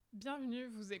Bienvenue,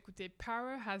 vous écoutez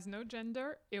Power Has No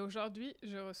Gender et aujourd'hui,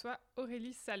 je reçois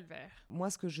Aurélie Salver.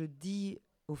 Moi, ce que je dis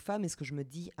aux femmes et ce que je me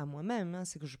dis à moi-même,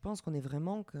 c'est que je pense qu'on est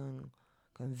vraiment qu'un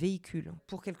véhicule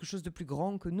pour quelque chose de plus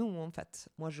grand que nous, en fait.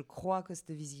 Moi, je crois que cette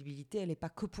visibilité, elle n'est pas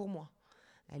que pour moi.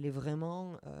 Elle est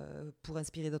vraiment pour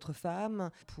inspirer d'autres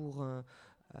femmes, pour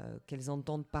qu'elles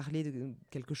entendent parler de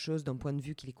quelque chose d'un point de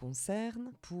vue qui les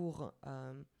concerne, pour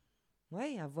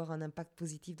avoir un impact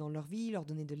positif dans leur vie, leur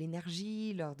donner de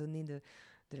l'énergie, leur donner de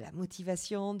la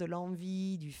motivation, de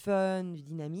l'envie, du fun, du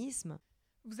dynamisme.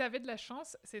 Vous avez de la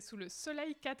chance, c'est sous le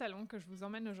soleil catalan que je vous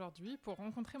emmène aujourd'hui pour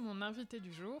rencontrer mon invitée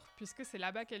du jour, puisque c'est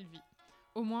là-bas qu'elle vit,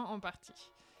 au moins en partie.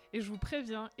 Et je vous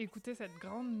préviens, écouter cette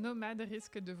grande nomade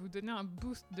risque de vous donner un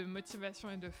boost de motivation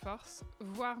et de force,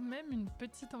 voire même une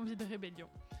petite envie de rébellion.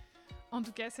 En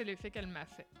tout cas, c'est l'effet qu'elle m'a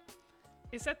fait.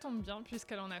 Et ça tombe bien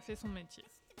puisqu'elle en a fait son métier.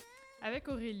 Avec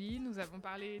Aurélie, nous avons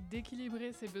parlé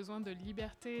d'équilibrer ses besoins de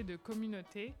liberté et de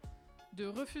communauté, de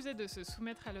refuser de se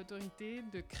soumettre à l'autorité,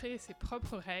 de créer ses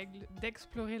propres règles,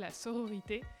 d'explorer la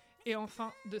sororité et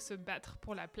enfin de se battre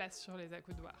pour la place sur les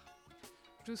accoudoirs.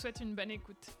 Je vous souhaite une bonne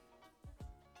écoute.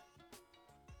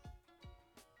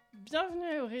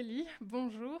 Bienvenue Aurélie,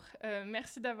 bonjour.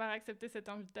 Merci d'avoir accepté cette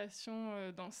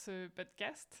invitation dans ce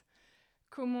podcast.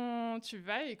 Comment tu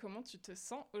vas et comment tu te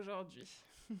sens aujourd'hui ?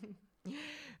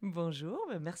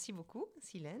 Bonjour, merci beaucoup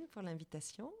Silène pour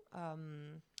l'invitation.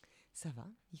 Ça va,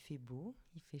 il fait beau,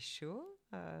 il fait chaud,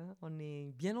 on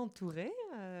est bien entourés,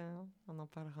 on en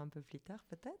parlera un peu plus tard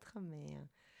peut-être, mais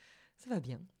ça va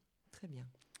bien, très bien.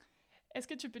 Est-ce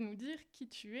que tu peux nous dire qui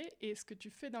tu es et ce que tu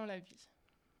fais dans la vie ?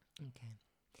 Ok.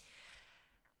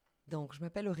 Donc, je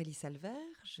m'appelle Aurélie Salver,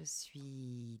 je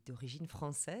suis d'origine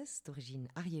française, d'origine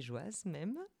ariégeoise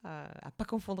même, à pas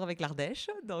confondre avec l'Ardèche,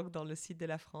 donc dans le sud de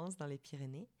la France, dans les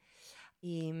Pyrénées.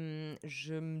 Et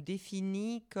je me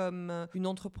définis comme une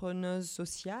entrepreneuse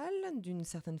sociale d'une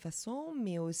certaine façon,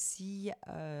 mais aussi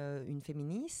une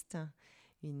féministe,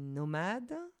 une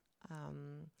nomade,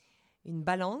 une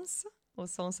balance au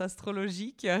sens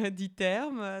astrologique du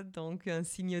terme, donc un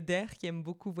signe d'air qui aime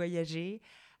beaucoup voyager,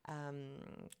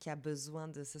 qui a besoin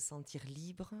de se sentir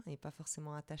libre et pas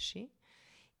forcément attaché,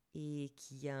 et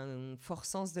qui a un fort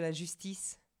sens de la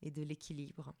justice et de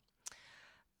l'équilibre.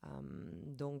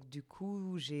 Donc du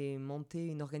coup, j'ai monté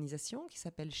une organisation qui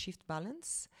s'appelle Shift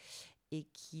Balance et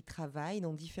qui travaille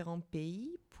dans différents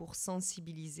pays pour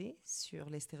sensibiliser sur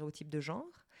les stéréotypes de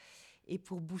genre et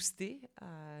pour booster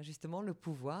justement le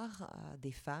pouvoir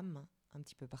des femmes un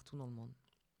petit peu partout dans le monde.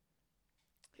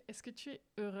 Est-ce que tu es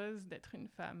heureuse d'être une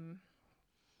femme ?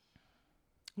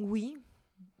 Oui,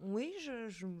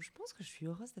 je pense que je suis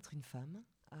heureuse d'être une femme.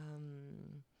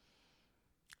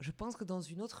 Je pense que dans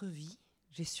une autre vie,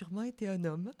 j'ai sûrement été un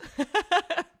homme.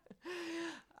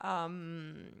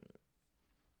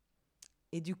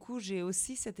 Et du coup, j'ai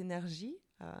aussi cette énergie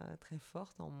très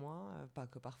forte en moi, pas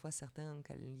que parfois certains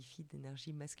qualifient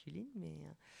d'énergie masculine, mais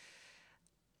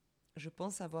je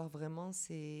pense avoir vraiment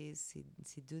ces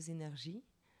deux énergies.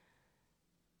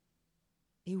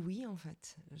 Et oui, en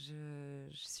fait, je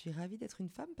suis ravie d'être une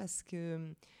femme parce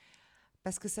que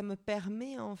ça me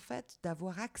permet en fait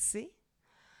d'avoir accès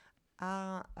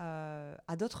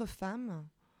à d'autres femmes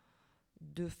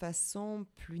de façon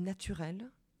plus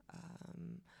naturelle,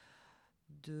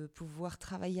 de pouvoir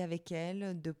travailler avec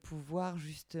elles, de pouvoir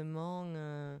justement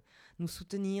nous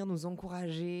soutenir, nous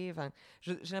encourager. Enfin,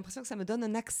 j'ai l'impression que ça me donne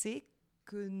un accès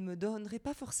que ne me donnerait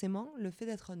pas forcément le fait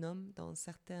d'être un homme dans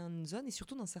certaines zones et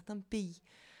surtout dans certains pays.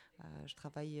 Je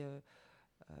travaille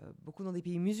beaucoup dans des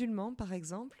pays musulmans, par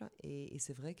exemple, et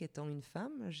c'est vrai qu'étant une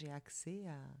femme, j'ai accès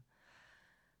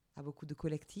à beaucoup de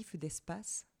collectifs ou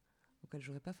d'espaces auxquels je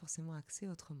n'aurais pas forcément accès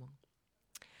autrement.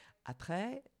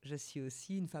 Après, je suis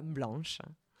aussi une femme blanche,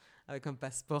 avec un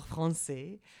passeport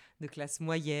français, de classe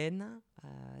moyenne,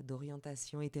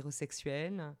 d'orientation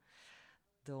hétérosexuelle,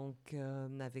 donc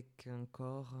avec un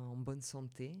corps en bonne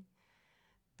santé.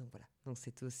 Donc voilà, donc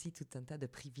c'est aussi tout un tas de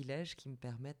privilèges qui me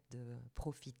permettent de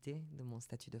profiter de mon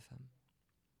statut de femme.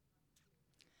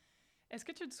 Est-ce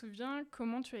que tu te souviens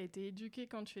comment tu as été éduquée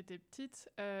quand tu étais petite,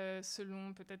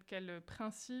 selon peut-être quels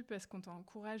principes ? Est-ce qu'on t'a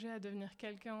encouragée à devenir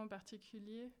quelqu'un en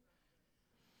particulier ?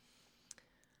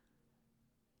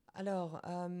 Alors,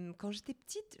 quand j'étais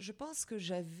petite, je pense que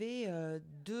j'avais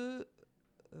deux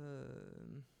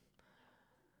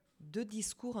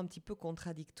discours un petit peu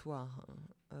contradictoires.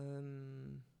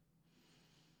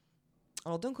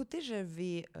 Alors, d'un côté,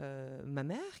 j'avais ma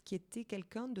mère qui était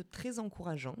quelqu'un de très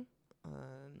encourageant,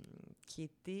 qui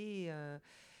était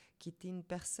une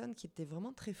personne qui était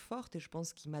vraiment très forte et je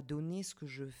pense qui m'a donné ce que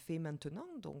je fais maintenant,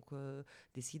 donc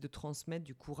d'essayer de transmettre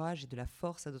du courage et de la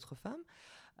force à d'autres femmes.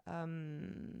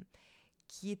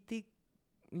 qui était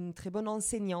une très bonne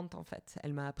enseignante, en fait.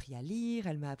 Elle m'a appris à lire,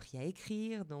 elle m'a appris à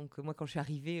écrire. Donc, moi, quand je suis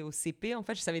arrivée au CP, en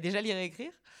fait, je savais déjà lire et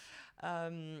écrire.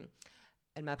 Elle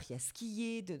m'a appris à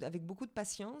skier avec beaucoup de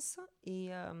patience.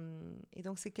 Et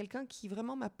donc, c'est quelqu'un qui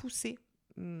vraiment m'a poussée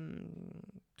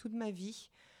toute ma vie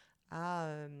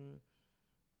à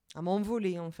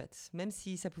m'envoler, en fait. Même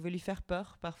si ça pouvait lui faire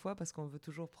peur parfois, parce qu'on veut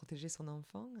toujours protéger son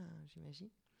enfant, j'imagine.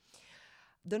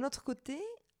 D'un autre côté,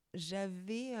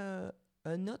 j'avais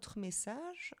un autre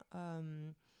message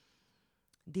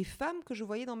des femmes que je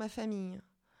voyais dans ma famille,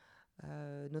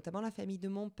 notamment la famille de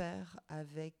mon père,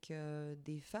 avec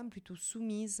des femmes plutôt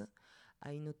soumises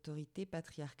à une autorité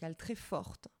patriarcale très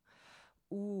forte,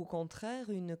 ou au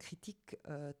contraire une critique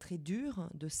très dure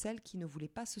de celles qui ne voulaient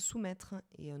pas se soumettre,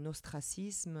 et un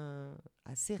ostracisme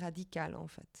assez radical en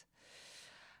fait.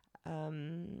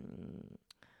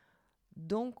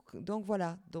 Donc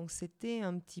voilà, donc c'était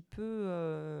un petit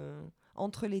peu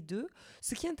entre les deux.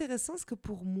 Ce qui est intéressant, c'est que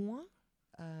pour moi,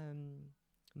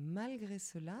 malgré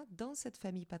cela, dans cette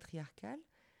famille patriarcale,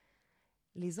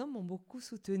 les hommes m'ont beaucoup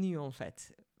soutenue en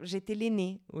fait. J'étais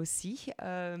l'aînée aussi.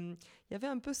 Il y avait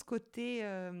un peu ce côté,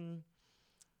 est-ce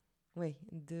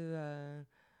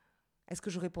que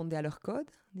je répondais à leur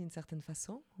code d'une certaine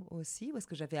façon aussi, ou est-ce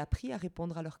que j'avais appris à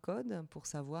répondre à leur code pour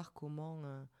savoir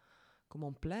comment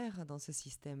plaire dans ce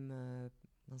système-là.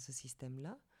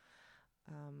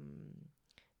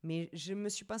 Mais je ne me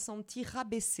suis pas sentie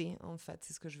rabaissée, en fait,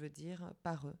 c'est ce que je veux dire,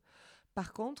 par eux.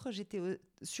 Par contre, j'étais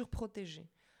surprotégée.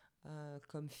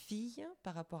 Comme fille,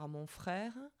 par rapport à mon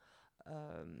frère,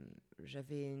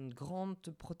 j'avais une grande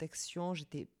protection.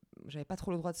 J'avais pas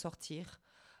trop le droit de sortir,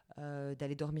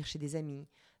 d'aller dormir chez des amis,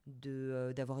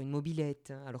 d'avoir une mobilette,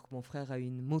 alors que mon frère a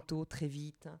une moto très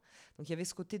vite. Donc il y avait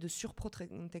ce côté de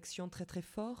surprotection très très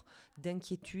fort,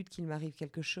 d'inquiétude qu'il m'arrive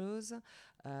quelque chose,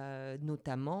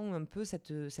 notamment un peu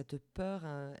cette peur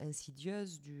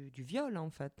insidieuse du viol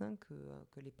en fait,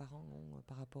 que les parents ont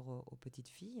par rapport aux petites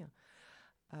filles,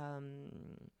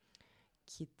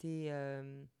 qui était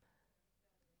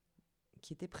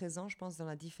présent, je pense, dans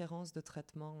la différence de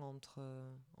traitement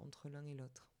entre l'un et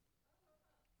l'autre.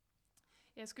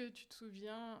 Et est-ce que tu te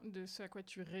souviens de ce à quoi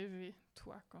tu rêvais,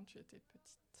 toi, quand tu étais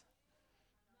petite ?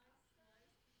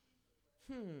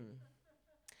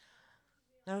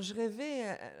 Alors, je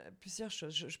rêvais plusieurs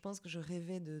choses. Je pense que je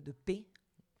rêvais de paix,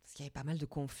 parce qu'il y avait pas mal de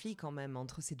conflits quand même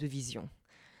entre ces deux visions,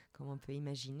 comme on peut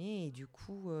imaginer. Et du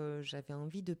coup, j'avais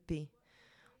envie de paix,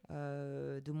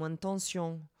 de moins de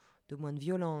tension, de moins de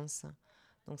violence.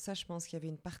 Donc ça, je pense qu'il y avait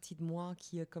une partie de moi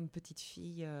qui, comme petite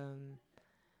fille,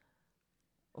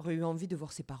 aurait eu envie de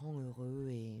voir ses parents heureux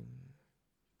et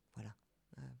voilà.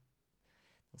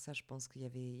 Donc ça, je pense qu'il y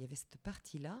avait cette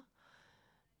partie-là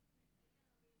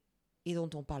et dont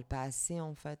on parle pas assez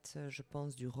en fait. Je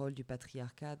pense du rôle du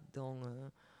patriarcat dans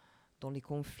les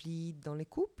conflits, dans les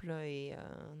couples et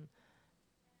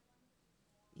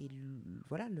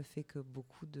voilà, le fait que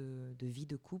beaucoup de vies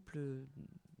de couple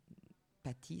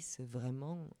pâtissent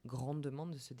vraiment grandement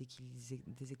de ce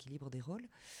déséquilibre des rôles.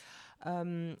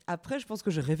 Après, je pense que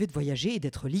je rêvais de voyager et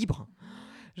d'être libre.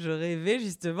 Je rêvais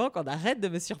justement qu'on arrête de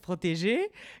me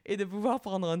surprotéger et de pouvoir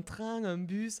prendre un train, un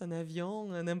bus, un avion,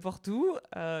 n'importe où.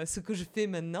 Ce que je fais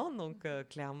maintenant, donc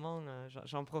clairement,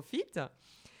 j'en profite.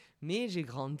 Mais j'ai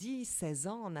grandi 16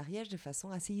 ans en Ariège de façon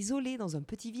assez isolée, dans un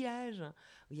petit village,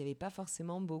 où il n'y avait pas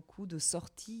forcément beaucoup de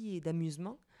sorties et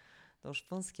d'amusements. Donc je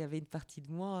pense qu'il y avait une partie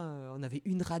de moi, on avait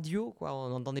une radio, quoi, on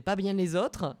n'entendait pas bien les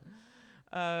autres.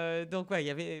 Donc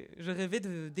ouais, je rêvais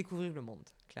de découvrir le monde,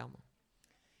 clairement.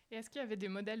 Et est-ce qu'il y avait des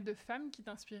modèles de femmes qui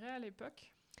t'inspiraient à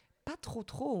l'époque ? Pas trop.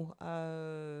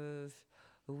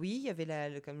 Oui, il y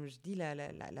avait, comme je dis,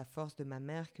 la force de ma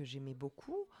mère que j'aimais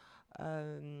beaucoup,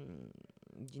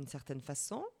 d'une certaine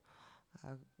façon,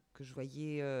 que je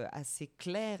voyais assez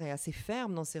claire et assez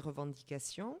ferme dans ses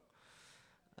revendications,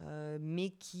 mais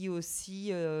qui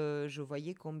aussi, je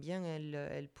voyais combien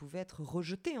elle pouvait être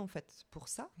rejetée en fait pour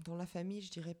ça. Dans la famille,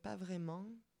 je dirais pas vraiment.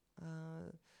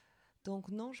 Donc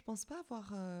non, je pense pas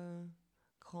avoir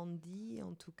grandi,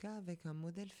 en tout cas, avec un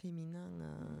modèle féminin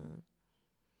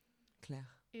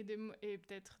clair. Et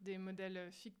peut-être des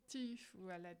modèles fictifs ou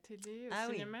à la télé,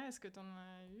 au cinéma, oui. Est-ce que tu en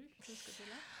as eu de ce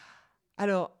côté-là ?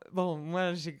 Alors, bon,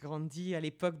 moi, j'ai grandi à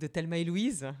l'époque de Thelma et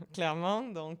Louise, clairement,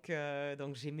 donc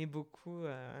j'aimais beaucoup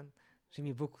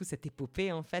cette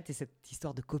épopée, en fait, et cette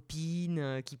histoire de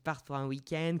copines qui partent pour un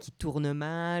week-end, qui tournent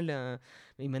mal.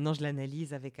 Mais maintenant, je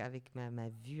l'analyse avec ma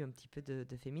vue un petit peu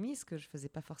de féministe, que je ne faisais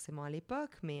pas forcément à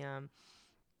l'époque. Mais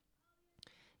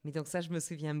donc ça, je me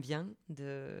souviens bien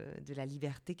de la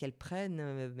liberté qu'elles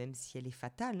prennent, même si elle est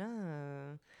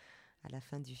fatale, à la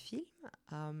fin du film.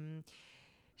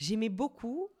 J'aimais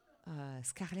beaucoup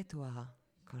Scarlett O'Hara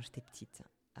quand j'étais petite,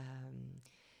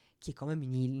 qui est quand même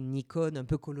une icône un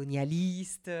peu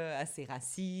colonialiste, assez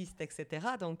raciste,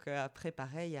 etc. Donc après,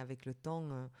 pareil, avec le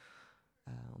temps,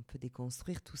 on peut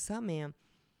déconstruire tout ça, mais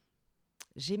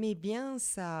j'aimais bien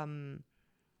sa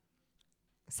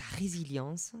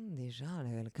résilience, déjà,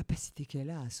 la capacité qu'elle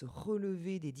a à se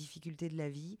relever des difficultés de la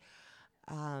vie,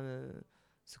 à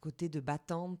ce côté de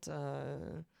battante,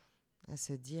 à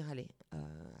se dire, allez, à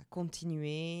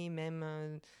continuer,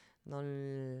 même dans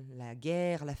la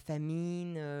guerre, la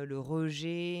famine, le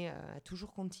rejet, à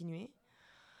toujours continuer.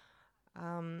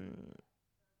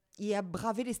 Et à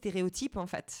braver les stéréotypes, en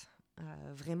fait.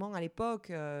 Vraiment, à l'époque,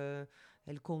 elle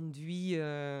conduit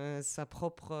sa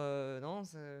propre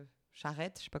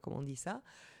charrette, je ne sais pas comment on dit ça,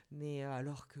 mais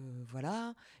alors que,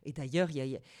 voilà. Et d'ailleurs,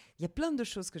 il y a plein de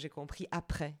choses que j'ai compris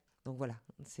après. Donc voilà,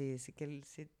 c'est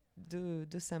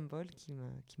deux symboles qui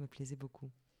me plaisaient beaucoup.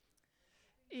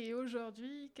 Et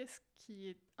aujourd'hui, qu'est-ce qui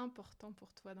est important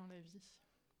pour toi dans la vie ?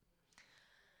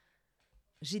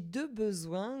 J'ai deux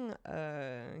besoins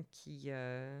qui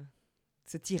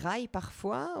se tiraillent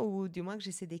parfois, ou du moins que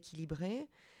j'essaie d'équilibrer.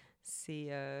 C'est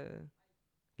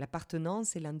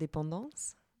l'appartenance et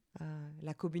l'indépendance,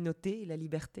 la communauté et la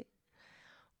liberté.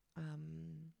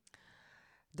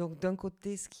 Donc d'un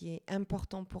côté, ce qui est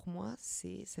important pour moi,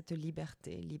 c'est cette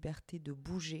liberté de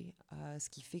bouger, ce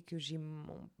qui fait que j'ai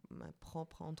ma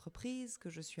propre entreprise, que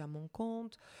je suis à mon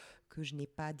compte, que je n'ai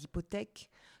pas d'hypothèque,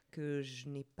 que je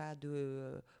n'ai pas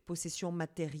de possession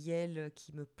matérielle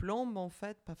qui me plombe en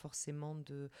fait, pas forcément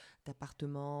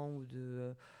d'appartement ou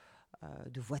de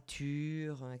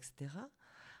voiture, etc.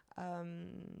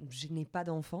 Je n'ai pas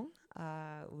d'enfant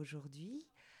aujourd'hui.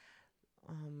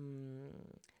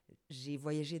 J'ai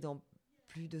voyagé dans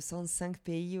plus de 105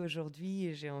 pays aujourd'hui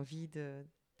et j'ai envie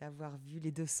d'avoir vu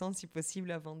les 200 si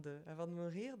possible avant de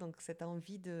mourir. Donc cette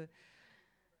envie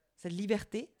cette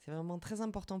liberté, c'est vraiment très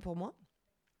important pour moi.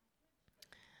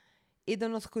 Et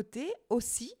d'un autre côté,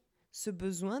 aussi, ce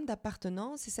besoin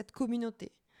d'appartenance et cette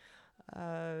communauté.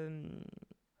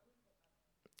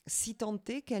 Si tant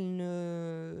est qu'elle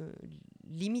ne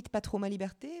limite pas trop ma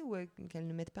liberté ou qu'elle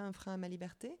ne mette pas un frein à ma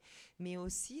liberté, mais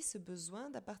aussi ce besoin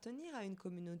d'appartenir à une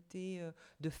communauté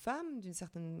de femmes d'une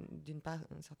certaine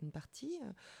partie,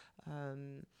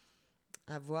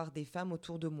 avoir des femmes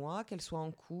autour de moi, qu'elles soient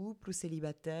en couple ou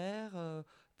célibataires,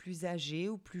 plus âgées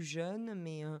ou plus jeunes,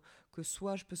 mais que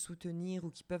soit je peux soutenir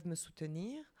ou qui peuvent me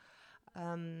soutenir.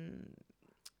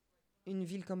 Une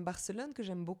ville comme Barcelone que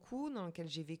j'aime beaucoup, dans laquelle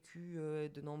j'ai vécu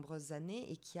de nombreuses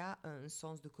années et qui a un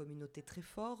sens de communauté très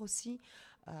fort aussi,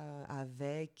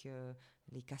 avec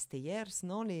les castellers,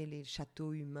 non, les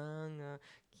châteaux humains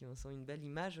qui sont une belle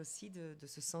image aussi de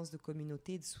ce sens de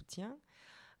communauté et de soutien.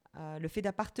 Le fait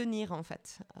d'appartenir en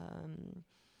fait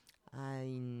à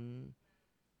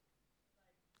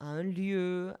un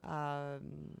lieu, à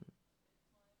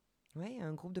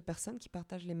un groupe de personnes qui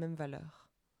partagent les mêmes valeurs.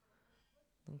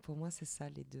 Donc pour moi, c'est ça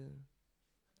les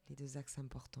deux axes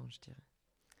importants, je dirais.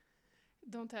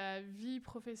 Dans ta vie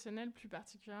professionnelle plus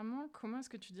particulièrement, comment est-ce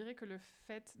que tu dirais que le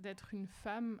fait d'être une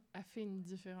femme a fait une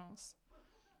différence ?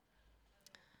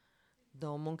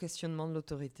 Dans mon questionnement de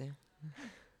l'autorité.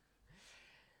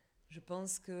 Je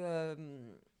pense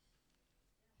que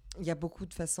y a beaucoup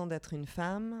de façons d'être une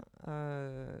femme.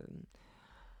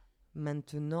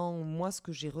 Maintenant, moi, ce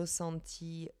que j'ai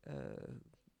ressenti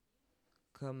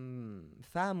comme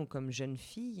femme ou comme jeune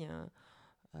fille,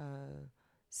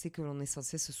 c'est que l'on est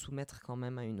censé se soumettre quand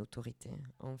même à une autorité,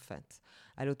 en fait.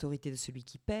 À l'autorité de celui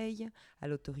qui paye, à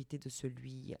l'autorité de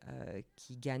celui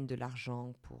qui gagne de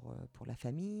l'argent pour la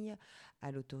famille,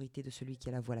 à l'autorité de celui qui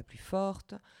a la voix la plus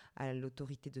forte, à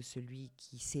l'autorité de celui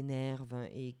qui s'énerve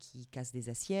et qui casse des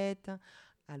assiettes,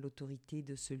 à l'autorité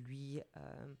de celui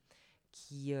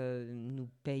qui nous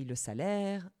paye le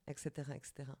salaire, etc.,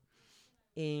 etc.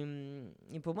 Et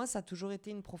pour moi, ça a toujours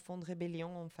été une profonde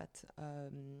rébellion, en fait,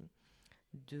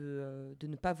 de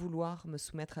ne pas vouloir me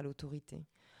soumettre à l'autorité.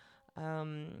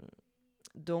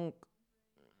 Donc,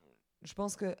 je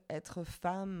pense qu'être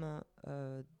femme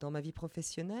dans ma vie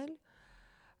professionnelle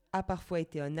a parfois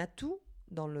été un atout,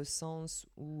 dans le sens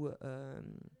où,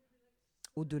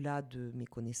 au-delà de mes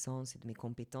connaissances et de mes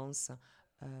compétences,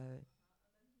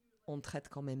 on traite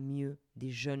quand même mieux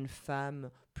des jeunes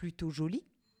femmes plutôt jolies.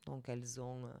 Donc elles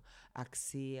ont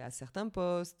accès à certains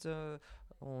postes,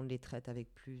 on les traite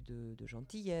avec plus de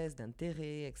gentillesse,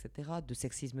 d'intérêt, etc. De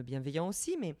sexisme bienveillant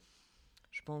aussi, mais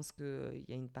je pense qu'il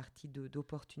y a une partie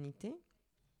d'opportunité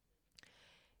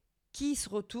qui se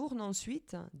retourne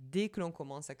ensuite dès que l'on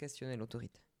commence à questionner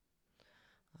l'autorité.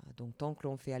 Donc tant que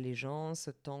l'on fait allégeance,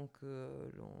 tant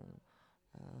que l'on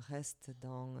reste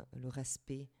dans le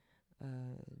respect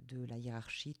de la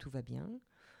hiérarchie, tout va bien.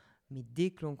 Mais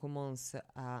dès que l'on commence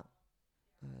à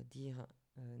dire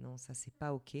non, ça c'est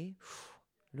pas ok,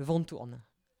 le vent tourne.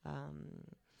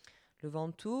 Le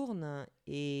vent tourne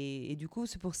et du coup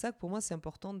c'est pour ça que pour moi c'est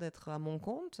important d'être à mon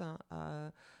compte,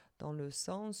 dans le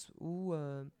sens où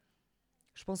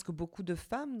je pense que beaucoup de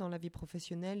femmes dans la vie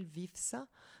professionnelle vivent ça,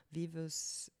 vivent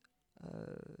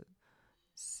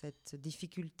cette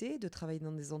difficulté de travailler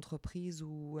dans des entreprises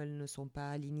où elles ne sont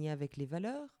pas alignées avec les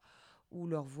valeurs, où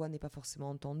leur voix n'est pas forcément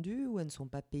entendue, où elles ne sont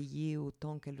pas payées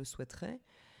autant qu'elles le souhaiteraient.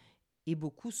 Et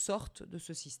beaucoup sortent de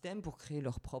ce système pour créer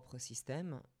leur propre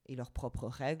système et leurs propres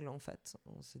règles, en fait,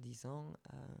 en se disant,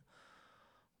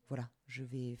 voilà, je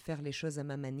vais faire les choses à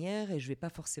ma manière et je ne vais pas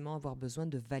forcément avoir besoin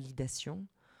de validation,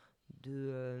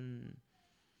 de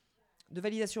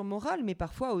validation morale, mais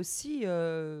parfois aussi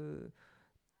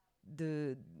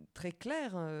très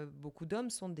clair. Beaucoup d'hommes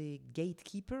sont des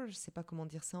gatekeepers, je ne sais pas comment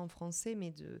dire ça en français,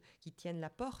 mais qui tiennent la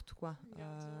porte, quoi.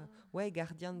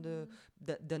 Gardiens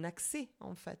d'un accès,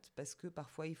 en fait, parce que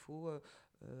parfois il faut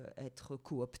être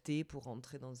coopté pour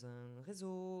rentrer dans un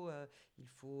réseau, il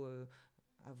faut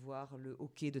avoir le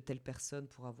OK de telle personne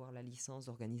pour avoir la licence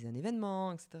d'organiser un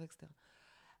événement, etc. etc.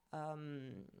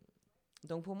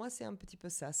 Donc pour moi, c'est un petit peu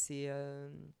ça, c'est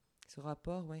ce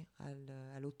rapport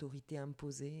à l'autorité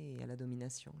imposée et à la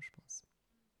domination, je pense.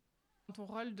 Ton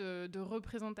rôle de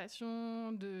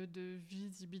représentation, de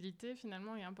visibilité,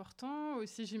 finalement, est important.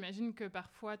 Aussi, j'imagine que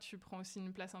parfois, tu prends aussi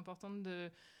une place importante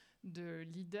de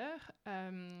leader.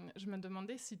 Je me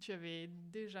demandais si tu avais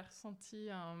déjà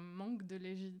ressenti un manque de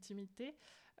légitimité,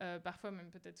 parfois même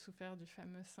peut-être souffert du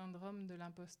fameux syndrome de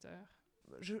l'imposteur.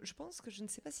 Je pense que je ne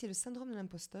sais pas si c'est le syndrome de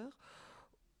l'imposteur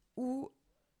ou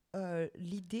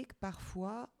l'idée que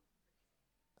parfois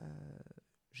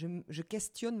je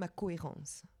questionne ma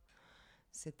cohérence.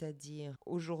 C'est-à-dire,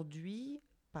 aujourd'hui,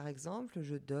 par exemple,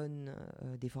 je donne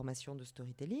des formations de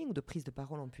storytelling, de prise de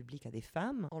parole en public à des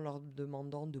femmes, en leur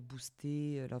demandant de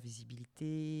booster leur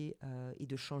visibilité et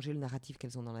de changer le narratif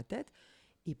qu'elles ont dans la tête.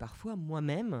 Et parfois,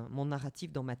 moi-même, mon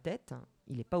narratif dans ma tête,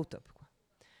 il n'est pas au top, quoi.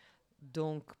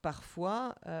 Donc,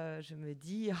 parfois, je me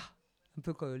dis... un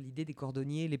peu comme l'idée des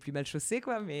cordonniers les plus mal chaussés,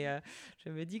 quoi, mais je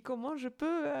me dis comment je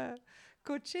peux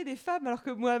coacher des femmes alors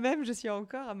que moi-même, je suis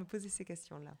encore à me poser ces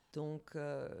questions-là. Donc,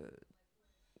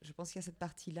 je pense qu'il y a cette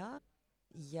partie-là.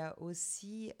 Il y a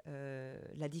aussi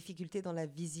la difficulté dans la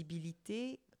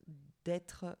visibilité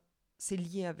d'être... C'est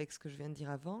lié avec ce que je viens de dire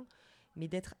avant, mais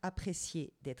d'être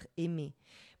apprécié, d'être aimé.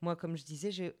 Moi, comme je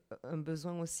disais, j'ai un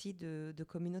besoin aussi de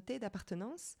communauté,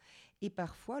 d'appartenance. Et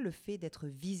parfois, le fait d'être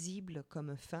visible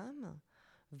comme femme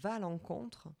va à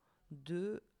l'encontre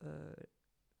de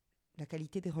la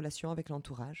qualité des relations avec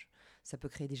l'entourage. Ça peut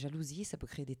créer des jalousies, ça peut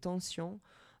créer des tensions,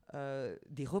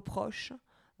 des reproches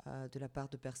de la part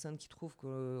de personnes qui trouvent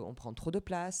qu'on prend trop de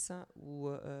place ou...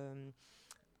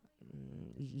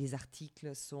 les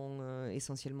articles sont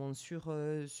essentiellement sur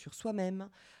soi-même.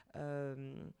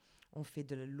 On fait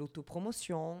de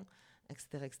l'autopromotion,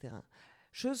 etc., etc.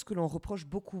 Chose que l'on reproche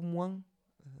beaucoup moins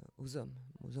aux hommes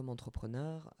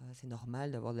entrepreneurs. C'est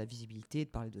normal d'avoir de la visibilité, de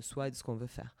parler de soi et de ce qu'on veut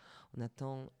faire. On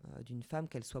attend d'une femme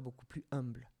qu'elle soit beaucoup plus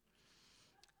humble.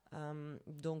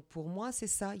 Donc pour moi, c'est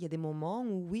ça. Il y a des moments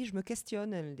où, oui, je me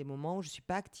questionne, des moments où je ne suis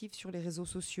pas active sur les réseaux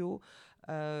sociaux,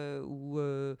 où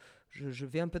je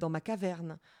vais un peu dans ma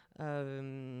caverne,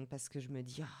 parce que je me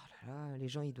dis, oh là là, les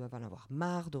gens, ils doivent en avoir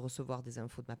marre de recevoir des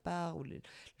infos de ma part, ou les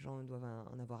gens doivent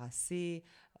en avoir assez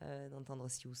d'entendre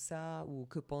ci ou ça, ou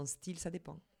que pensent-ils, ça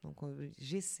dépend. Donc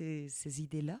j'ai ces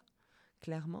idées-là,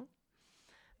 clairement.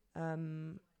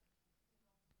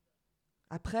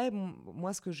 Après,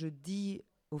 moi, ce que je dis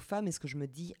aux femmes et ce que je me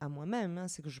dis à moi-même,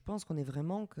 c'est que je pense qu'on est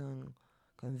vraiment qu'un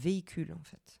véhicule, en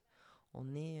fait.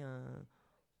 On est un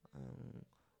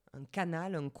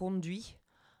canal, un conduit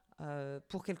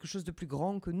pour quelque chose de plus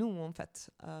grand que nous, en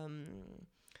fait.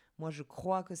 Moi, je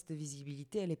crois que cette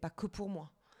visibilité, elle n'est pas que pour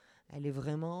moi. Elle est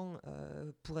vraiment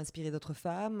pour inspirer d'autres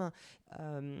femmes.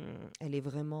 Elle est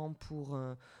vraiment pour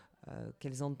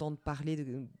qu'elles entendent parler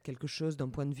de quelque chose d'un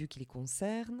point de vue qui les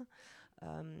concerne.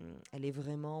 Elle est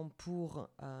vraiment pour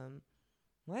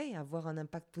avoir un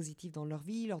impact positif dans leur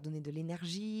vie, leur donner de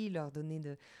l'énergie, leur donner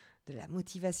de la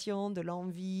motivation, de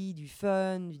l'envie, du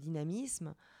fun, du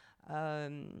dynamisme.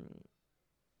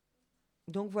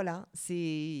 Donc voilà,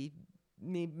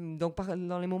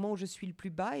 dans les moments où je suis le plus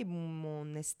bas et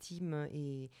mon estime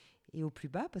est au plus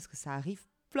bas, parce que ça arrive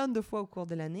plein de fois au cours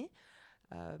de l'année,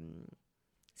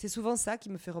 c'est souvent ça qui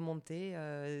me fait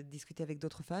remonter, discuter avec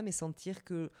d'autres femmes et sentir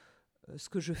que ce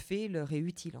que je fais leur est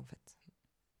utile en fait.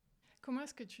 Comment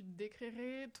est-ce que tu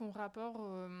décrirais ton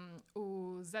rapport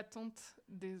aux attentes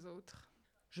des autres ?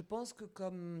 Je pense que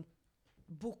comme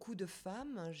beaucoup de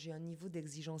femmes, j'ai un niveau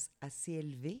d'exigence assez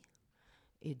élevé.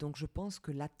 Et donc, je pense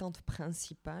que l'attente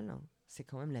principale, c'est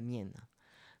quand même la mienne.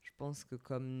 Je pense que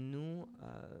comme nous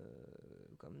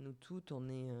toutes,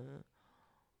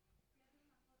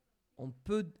 on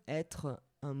peut être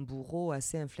un bourreau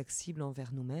assez inflexible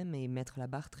envers nous-mêmes et mettre la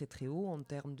barre très très haut en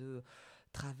termes de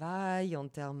travail, en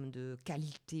termes de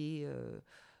qualité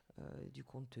du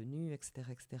contenu,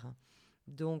 etc., etc.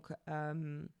 Donc,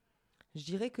 je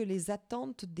dirais que les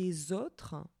attentes des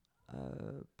autres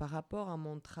par rapport à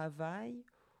mon travail,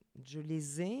 je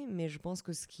les ai, mais je pense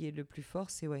que ce qui est le plus fort,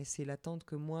 c'est l'attente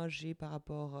que moi j'ai par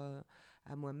rapport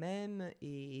à moi-même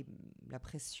et la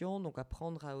pression, donc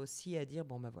apprendre aussi à dire,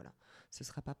 bon ben voilà, ce ne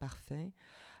sera pas parfait.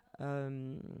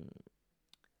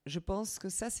 Je pense que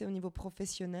ça, c'est au niveau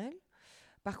professionnel.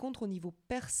 Par contre, au niveau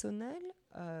personnel,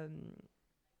 à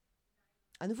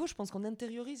nouveau, je pense qu'on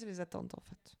intériorise les attentes, en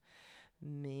fait.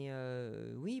 Mais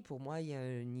oui, pour moi, il y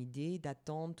a une idée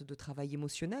d'attente de travail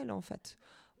émotionnel, en fait,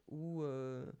 où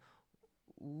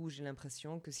j'ai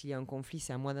l'impression que s'il y a un conflit,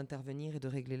 c'est à moi d'intervenir et de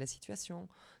régler la situation.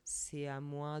 C'est à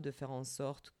moi de faire en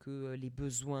sorte que les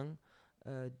besoins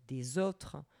des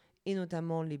autres, et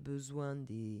notamment les besoins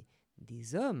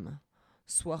des hommes,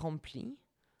 soient remplis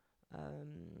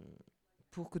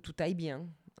pour que tout aille bien,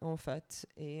 en fait,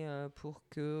 et pour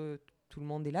que tout le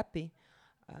monde ait la paix.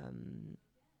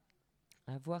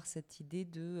 Avoir cette idée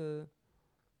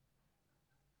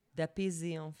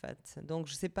d'apaiser, en fait. Donc,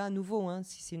 je ne sais pas à nouveau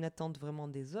si c'est une attente vraiment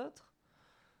des autres.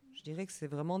 Je dirais que c'est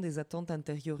vraiment des attentes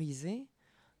intériorisées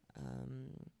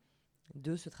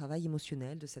de ce travail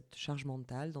émotionnel, de cette charge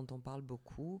mentale dont on parle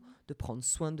beaucoup, de prendre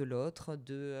soin de l'autre,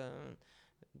 de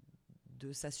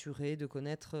s'assurer, de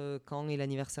connaître quand est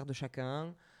l'anniversaire de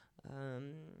chacun,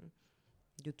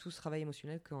 de tout ce travail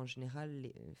émotionnel qu'en général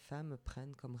les femmes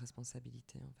prennent comme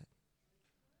responsabilité, en fait.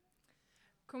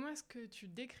 Comment est-ce que tu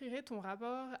décrirais ton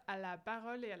rapport à la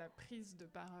parole et à la prise de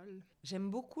parole ?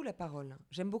 J'aime beaucoup la parole,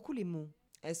 j'aime beaucoup les mots.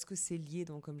 Est-ce que c'est lié,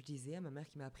 donc, comme je disais, à ma mère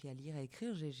qui m'a appris à lire, à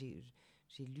écrire ? J'ai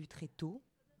lu très tôt,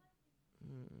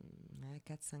 à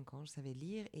 4-5 ans, je savais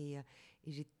lire, et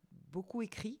j'ai beaucoup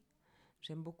écrit.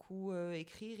 J'aime beaucoup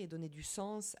écrire et donner du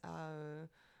sens à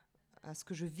ce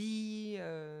que je vis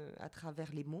à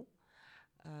travers les mots.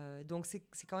 Donc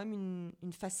c'est quand même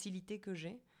une facilité que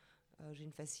j'ai. J'ai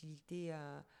une facilité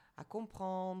à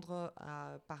comprendre,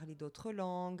 à parler d'autres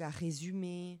langues, à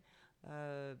résumer.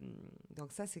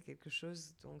 Donc ça, c'est quelque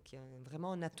chose, donc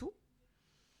vraiment un atout.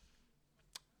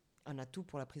 Un atout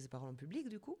pour la prise de parole en public,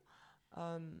 du coup.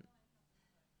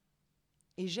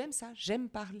 Et j'aime ça, j'aime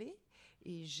parler.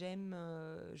 Et j'aime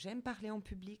parler en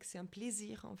public, c'est un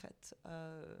plaisir, en fait.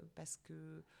 Parce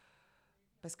que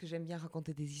j'aime bien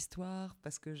raconter des histoires,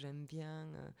 parce que j'aime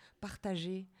bien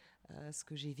partager ce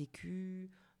que j'ai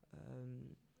vécu.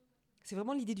 C'est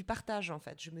vraiment l'idée du partage, en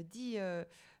fait. Je me dis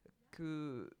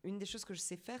qu'une des choses que je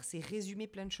sais faire, c'est résumer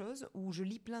plein de choses, où je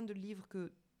lis plein de livres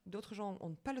que d'autres gens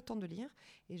n'ont pas le temps de lire,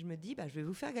 et je me dis, je vais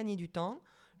vous faire gagner du temps,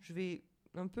 je vais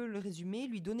un peu le résumer,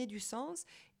 lui donner du sens,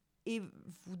 et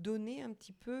vous donner un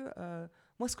petit peu,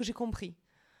 moi, ce que j'ai compris.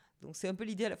 Donc c'est un peu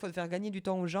l'idée à la fois de faire gagner du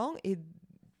temps aux gens, et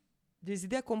de les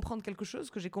aider à comprendre quelque chose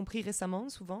que j'ai compris récemment,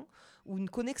 souvent, ou une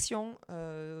connexion,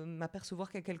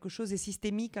 m'apercevoir que quelque chose est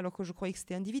systémique alors que je croyais que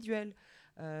c'était individuel.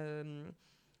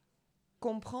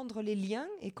 Comprendre les liens,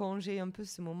 et quand j'ai un peu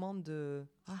ce moment de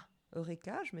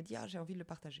eureka, je me dis j'ai envie de le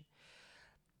partager.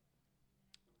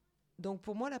 Donc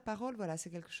pour moi, la parole, voilà, c'est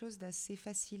quelque chose d'assez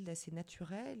facile, d'assez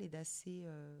naturel et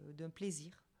d'un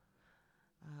plaisir.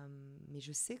 Mais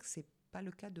je sais que c'est pas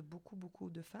le cas de beaucoup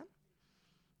de femmes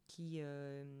qui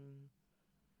se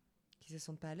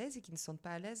sentent pas à l'aise et qui ne se sentent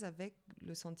pas à l'aise avec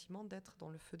le sentiment d'être dans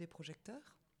le feu des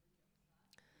projecteurs,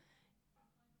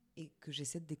 et que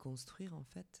j'essaie de déconstruire, en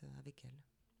fait, avec elles.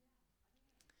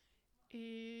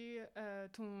 Et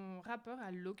ton rapport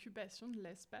à l'occupation de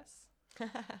l'espace ?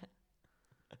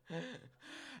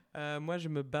 Moi, je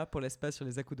me bats pour l'espace sur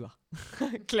les accoudoirs,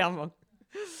 clairement.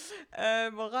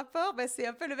 Mon rapport, c'est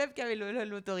un peu le même qu'avec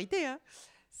l'autorité.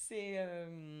 C'est...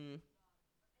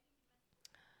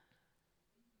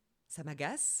 Ça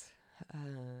m'agace.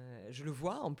 Je le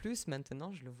vois en plus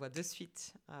maintenant, je le vois de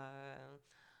suite.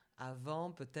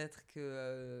 Avant, peut-être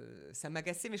que ça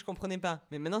m'agaçait, mais je comprenais pas.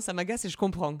 Mais maintenant, ça m'agace et je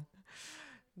comprends.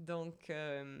 Donc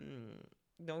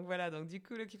Donc voilà, donc du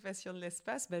coup, l'occupation de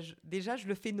l'espace, déjà, je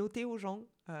le fais noter aux gens.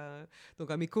 Donc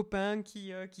à mes copains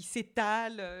qui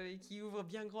s'étalent et qui ouvrent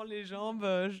bien grand les jambes,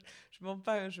 je manque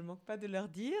pas de leur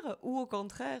dire. Ou au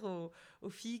contraire, aux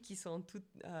filles qui sont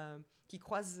qui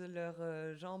croisent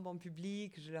leurs jambes en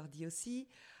public, je leur dis aussi.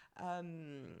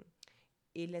 Euh,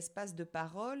 et l'espace de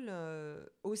parole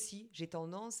aussi, j'ai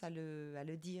tendance à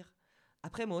le dire.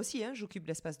 Après, moi aussi, hein, j'occupe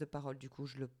l'espace de parole, du coup,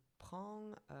 je le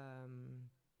prends...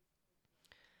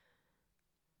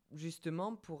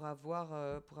 justement pour avoir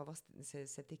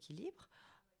cet équilibre.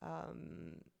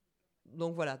 Euh,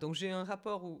 donc voilà, donc j'ai un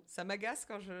rapport où ça m'agace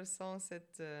quand je sens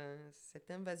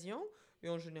cette invasion, et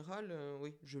en général,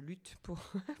 oui, je lutte pour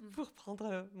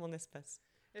prendre mon espace.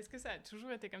 Est-ce que ça a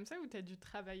toujours été comme ça ou tu as dû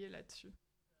travailler là-dessus?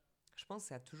 Je pense que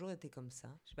ça a toujours été comme ça.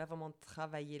 Je n'ai pas vraiment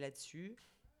travaillé là-dessus.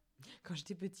 Quand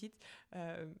j'étais petite,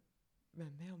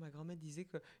 ma grand-mère disait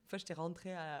qu'une fois j'étais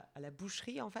rentrée à la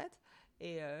boucherie en fait,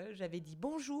 et j'avais dit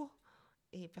bonjour.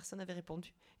 Et personne n'avait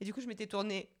répondu. Et du coup, je m'étais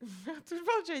tournée vers tout le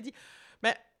monde. J'avais dit,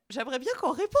 mais j'aimerais bien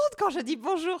qu'on réponde quand je dis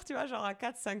bonjour, tu vois, genre à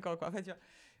 4-5 ans, quoi. Enfin, tu vois,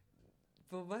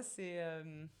 pour moi,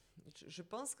 je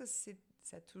pense que ça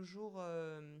a toujours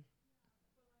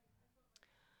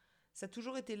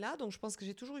été là, donc je pense que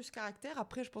j'ai toujours eu ce caractère.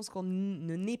 Après, je pense qu'on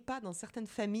ne naît pas dans certaines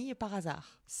familles par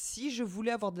hasard. Si je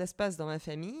voulais avoir de l'espace dans ma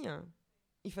famille,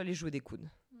 il fallait jouer des coudes.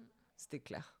 C'était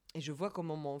clair. Et je vois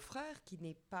comment mon frère, qui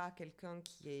n'est pas quelqu'un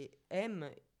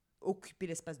aime occuper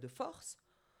l'espace de force,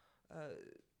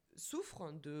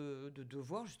 souffre de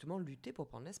devoir justement lutter pour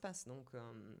prendre l'espace. Donc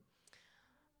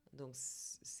on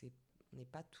n'a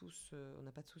pas tous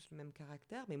le même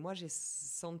caractère. Mais moi, j'ai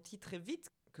senti très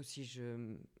vite que si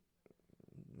je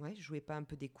jouais pas un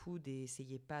peu des coudes et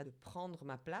essayais pas de prendre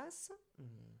ma place,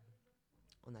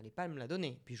 on n'allait pas me la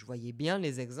donner. Puis je voyais bien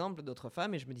les exemples d'autres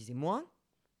femmes et je me disais, moi,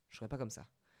 je serais pas comme ça.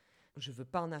 Je veux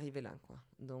pas en arriver là, quoi.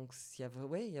 Donc il y a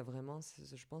vraiment,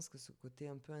 je pense que ce côté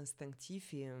un peu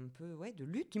instinctif et un peu de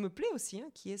lutte qui me plaît aussi. Hein.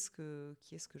 Qui est-ce que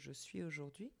je suis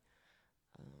aujourd'hui?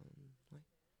 Ouais.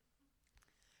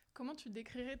 Comment tu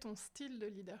décrirais ton style de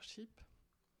leadership?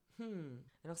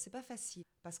 Alors c'est pas facile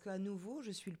parce qu'à nouveau,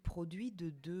 je suis le produit de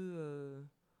deux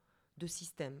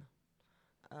systèmes.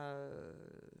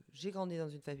 J'ai grandi dans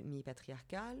une famille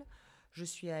patriarcale. Je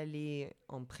suis allée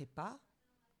en prépa.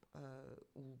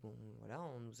 Où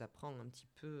on nous apprend un petit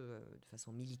peu de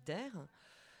façon militaire.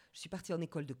 Je suis partie en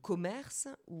école de commerce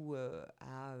où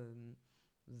à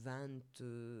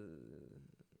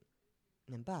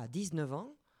 19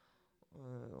 ans,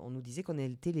 on nous disait qu'on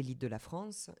était l'élite de la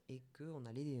France et qu'on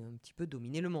allait un petit peu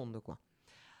dominer le monde, quoi.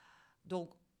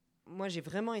 Donc, moi, j'ai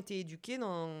vraiment été éduquée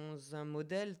dans un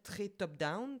modèle très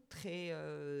top-down, très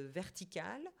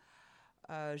vertical.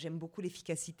 J'aime beaucoup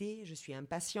l'efficacité, je suis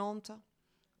impatiente.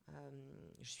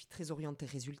 Je suis très orientée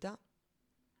résultat.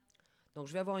 Donc,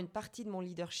 je vais avoir une partie de mon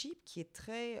leadership qui est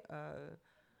très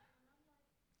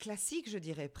classique, je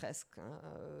dirais presque, hein,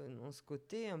 dans ce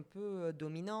côté un peu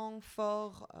dominant,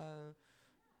 fort,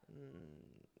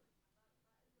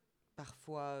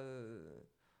 parfois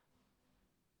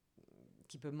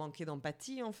qui peut manquer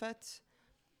d'empathie, en fait.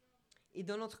 Et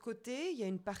d'un autre côté, il y a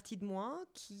une partie de moi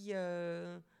qui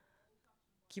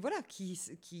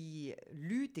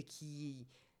lutte et qui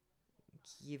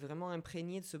est vraiment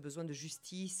imprégné de ce besoin de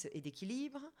justice et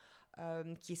d'équilibre,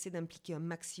 qui essaie d'impliquer un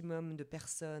maximum de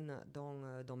personnes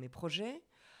dans mes projets,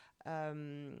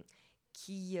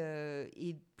 qui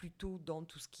est plutôt dans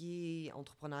tout ce qui est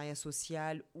entrepreneuriat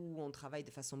social, où on travaille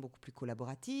de façon beaucoup plus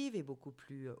collaborative et beaucoup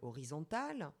plus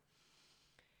horizontale.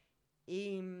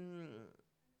 Et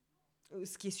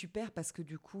ce qui est super, parce que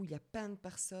du coup, il y a plein de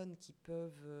personnes qui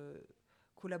peuvent...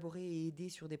 collaborer et aider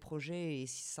sur des projets et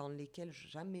sans lesquels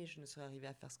jamais je ne serais arrivée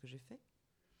à faire ce que j'ai fait.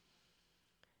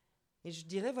 Et je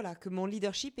dirais que mon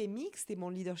leadership est mixte et mon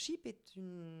leadership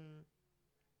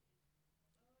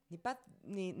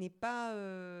n'est pas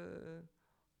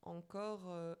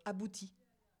encore abouti.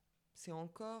 C'est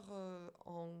encore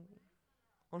en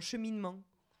cheminement.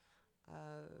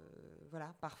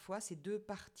 Parfois ces deux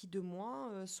parties de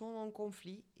moi sont en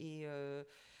conflit et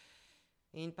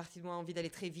une partie de moi a envie d'aller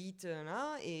très vite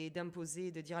et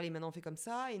d'imposer, de dire allez maintenant on fait comme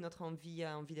ça, et notre envie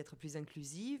a envie d'être plus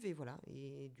inclusive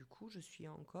et du coup je suis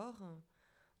encore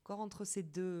entre ces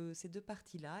deux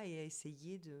parties-là et à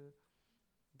essayer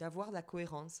d'avoir de la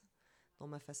cohérence dans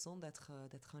ma façon d'être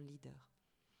un leader.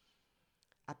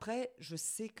 Après, je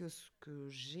sais que ce que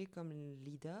j'ai comme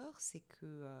leader, c'est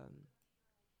que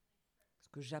ce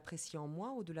que j'apprécie en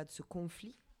moi, au-delà de ce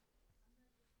conflit,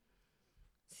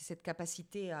 c'est cette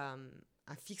capacité à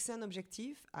fixer un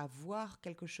objectif, à voir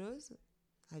quelque chose,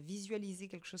 à visualiser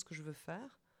quelque chose que je veux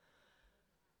faire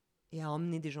et à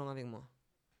emmener des gens avec moi.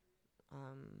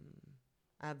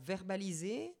 à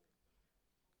verbaliser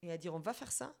et à dire on va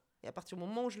faire ça. Et à partir du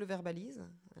moment où je le verbalise,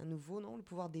 à nouveau, non, le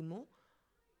pouvoir des mots,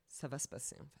 ça va se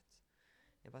passer en fait.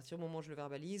 Et à partir du moment où je le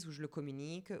verbalise, où je le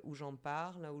communique, où j'en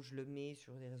parle, où je le mets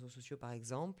sur les réseaux sociaux par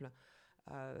exemple,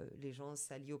 les gens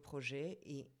s'allient au projet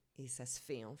et ça se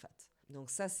fait en fait. Donc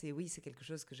ça, c'est quelque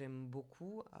chose que j'aime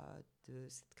beaucoup, de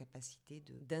cette capacité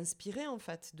d'inspirer en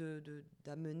fait,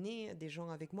 d'amener des gens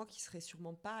avec moi qui seraient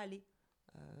sûrement pas allés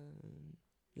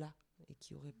là et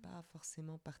qui n'auraient pas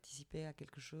forcément participé à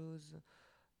quelque chose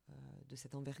de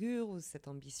cette envergure ou de cette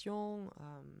ambition.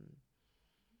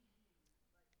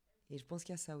 Et je pense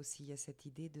qu'il y a ça aussi, il y a cette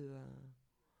idée de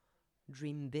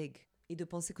dream big et de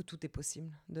penser que tout est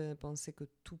possible, de penser que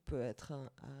tout peut être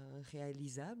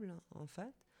réalisable en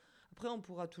fait. Après, on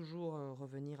pourra toujours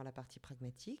revenir à la partie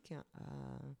pragmatique.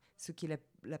 Ce qui est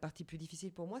la partie plus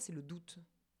difficile pour moi, c'est le doute.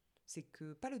 C'est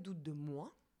que, pas le doute de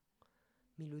moi,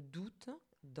 mais le doute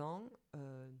dans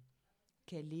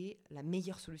quelle est la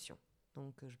meilleure solution.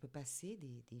 Donc, je peux passer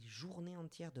des journées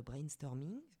entières de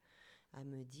brainstorming à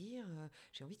me dire,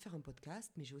 j'ai envie de faire un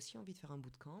podcast, mais j'ai aussi envie de faire un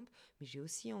bootcamp, mais j'ai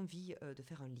aussi envie de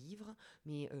faire un livre,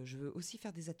 mais je veux aussi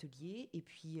faire des ateliers, et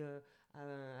puis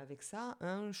avec ça,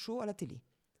 un show à la télé.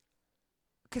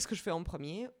 Qu'est-ce que je fais en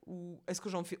premier? Ou est-ce que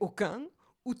j'en fais aucun?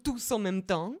 Ou tous en même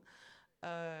temps?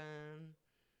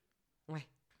 Ouais,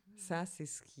 ça c'est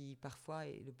ce qui parfois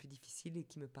est le plus difficile et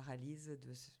qui me paralyse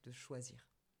de choisir.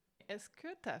 Est-ce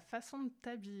que ta façon de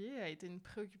t'habiller a été une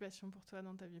préoccupation pour toi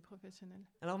dans ta vie professionnelle?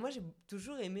 Alors moi, j'ai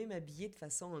toujours aimé m'habiller de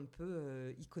façon un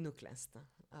peu iconoclaste.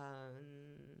 À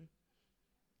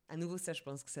nouveau, ça, je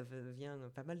pense que ça vient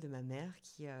pas mal de ma mère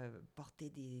qui portait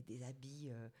des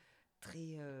habits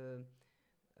très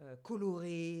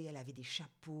colorés. Elle avait des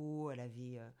chapeaux, elle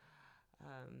avait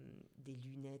des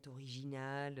lunettes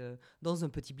originales dans un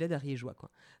petit bled ariégeois, quoi.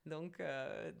 Donc,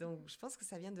 je pense que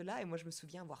ça vient de là. Et moi, je me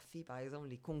souviens avoir fait, par exemple,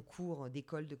 les concours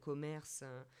d'école de commerce,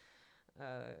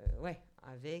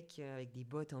 avec des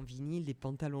bottes en vinyle, des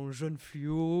pantalons jaunes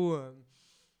fluo.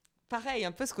 Pareil,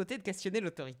 un peu ce côté de questionner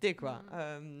l'autorité, quoi.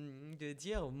 De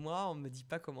dire, moi, on me dit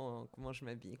pas comment je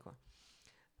m'habille, quoi.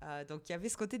 Donc, il y avait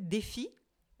ce côté de défi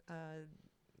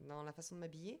dans la façon de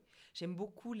m'habiller. J'aime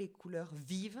beaucoup les couleurs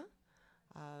vives.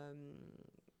 À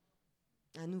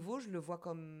nouveau, je le vois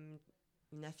comme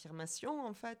une affirmation,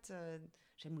 en fait.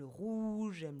 J'aime le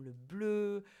rouge, j'aime le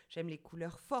bleu, j'aime les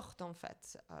couleurs fortes, en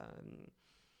fait,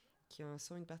 qui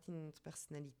sont une partie de notre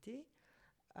personnalité.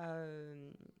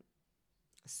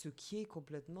 Ce qui est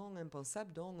complètement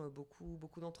impensable dans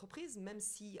beaucoup d'entreprises, même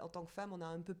si en tant que femme, on a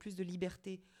un peu plus de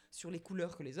liberté sur les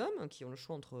couleurs que les hommes, qui ont le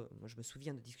choix entre, moi je me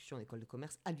souviens de discussions en école de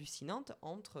commerce hallucinantes,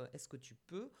 entre est-ce que tu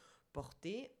peux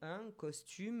porter un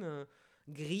costume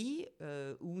gris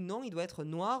ou non, il doit être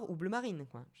noir ou bleu marine,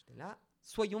 quoi. J'étais là,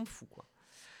 soyons fous, quoi.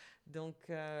 Donc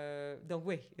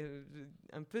ouais,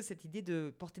 un peu cette idée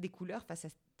de porter des couleurs face à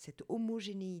cette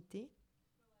homogénéité.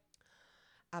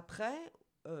 Après,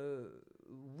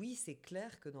 oui, c'est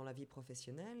clair que dans la vie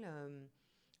professionnelle,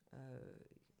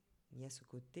 il y a ce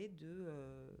côté de, à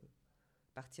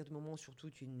partir du moment où surtout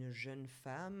tu es une jeune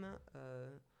femme,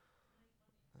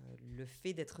 le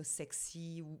fait d'être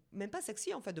sexy, ou même pas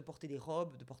sexy en fait, de porter des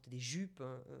robes, de porter des jupes,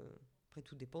 après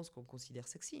tout dépend de ce qu'on considère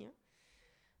sexy,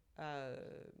 a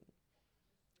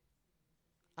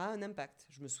un impact.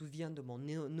 Je me souviens de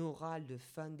mon oral de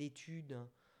fin d'études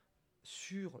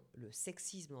sur le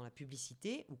sexisme dans la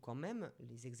publicité, où quand même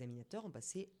les examinateurs ont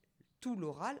passé tout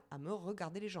l'oral à me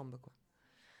regarder les jambes, quoi.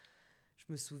 Je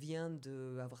me souviens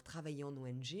d'avoir travaillé en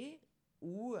ONG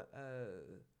où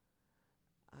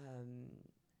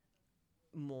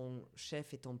mon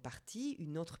chef étant parti,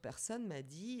 une autre personne m'a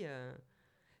dit,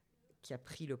 qui a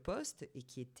pris le poste et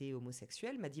qui était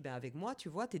homosexuelle, m'a dit, avec moi, tu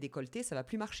vois, t'es décolleté, ça va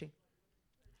plus marcher.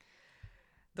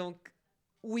 Donc,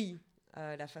 oui,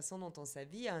 la façon dont on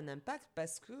s'habille a un impact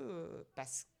parce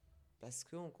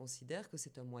qu'on considère que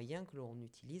c'est un moyen que l'on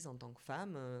utilise en tant que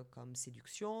femme comme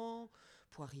séduction,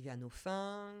 pour arriver à nos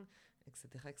fins, etc.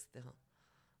 etc.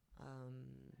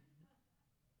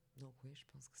 Donc oui, je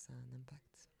pense que ça a un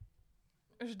impact.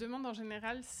 Je demande en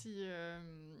général si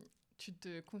tu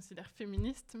te considères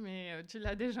féministe, mais tu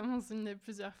l'as déjà mentionné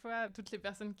plusieurs fois. Toutes les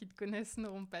personnes qui te connaissent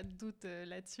n'auront pas de doute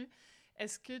là-dessus.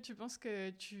 Est-ce que tu penses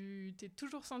que tu t'es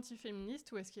toujours sentie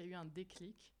féministe ou est-ce qu'il y a eu un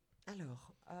déclic?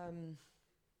 Alors,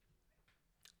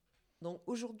 donc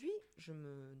aujourd'hui, je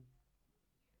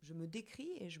me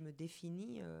décris et je me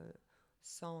définis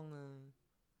sans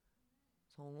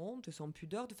honte, sans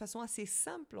pudeur, de façon assez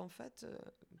simple en fait,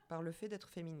 par le fait d'être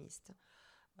féministe,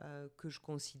 que je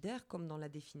considère comme dans la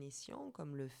définition,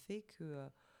 comme le fait que,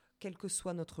 quel que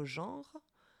soit notre genre,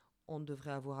 on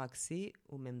devrait avoir accès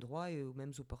aux mêmes droits et aux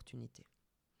mêmes opportunités.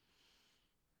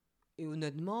 Et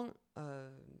honnêtement,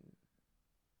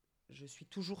 je suis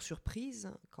toujours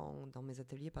surprise quand, dans mes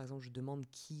ateliers, par exemple, je demande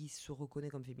qui se reconnaît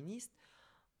comme féministe,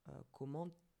 comment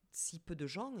si peu de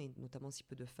gens, et notamment si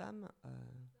peu de femmes,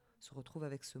 se retrouvent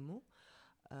avec ce mot,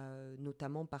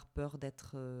 notamment par peur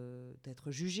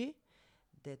d'être jugées,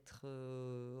 d'être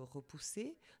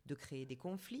repoussées, de créer des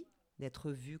conflits,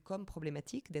 d'être vues comme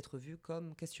problématiques, d'être vues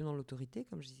comme questionnant l'autorité,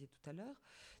 comme je disais tout à l'heure,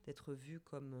 d'être vues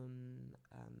comme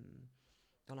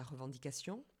dans la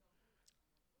revendication.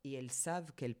 Et elles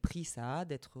savent quel prix ça a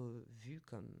d'être vues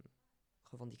comme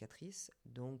revendicatrices,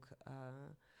 donc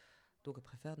elles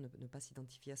préfèrent ne pas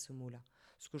s'identifier à ce mot-là.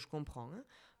 Ce que je comprends, hein.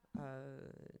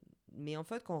 Mais en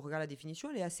fait, quand on regarde la définition,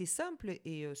 elle est assez simple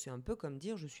et c'est un peu comme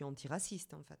dire je suis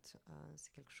antiraciste, en fait.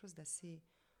 C'est quelque chose d'assez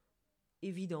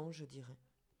évident, je dirais.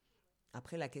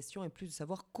 Après, la question est plus de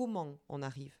savoir comment on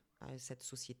arrive à cette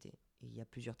société. Et il y a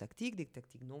plusieurs tactiques, des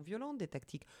tactiques non violentes, des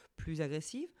tactiques plus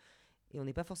agressives, et on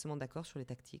n'est pas forcément d'accord sur les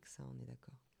tactiques, ça, on est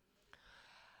d'accord.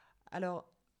 Alors,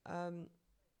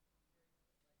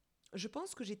 je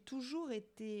pense que j'ai toujours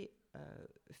été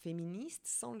féministe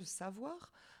sans le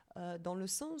savoir, dans le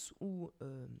sens où,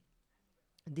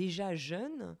 déjà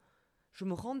jeune, je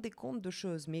me rendais compte de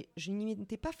choses, mais je n'y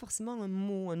mettais pas forcément un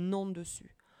mot, un nom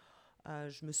dessus.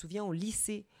 Je me souviens au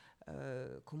lycée,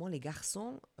 comment les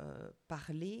garçons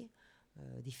parlaient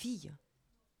des filles.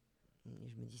 Et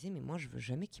je me disais, mais moi, je veux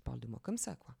jamais qu'ils parlent de moi comme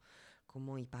ça, quoi.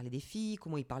 Comment ils parlaient des filles,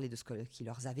 comment ils parlaient de ce qu'ils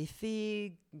leur avaient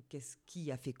fait,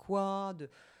 qui a fait quoi,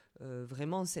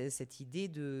 vraiment cette idée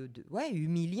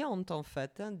humiliante, en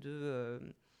fait, hein,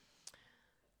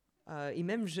 et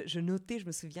même, je notais, je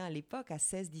me souviens à l'époque, à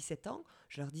 16-17 ans,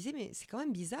 je leur disais, mais c'est quand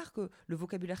même bizarre que le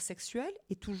vocabulaire sexuel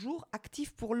est toujours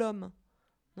actif pour l'homme,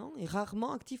 non, et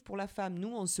rarement actif pour la femme. Nous,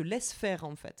 on se laisse faire,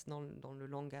 en fait, dans le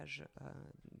langage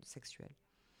sexuel.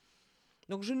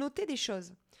 Donc, je notais des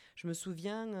choses. Je me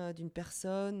souviens d'une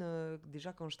personne,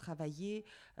 déjà quand je travaillais,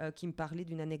 qui me parlait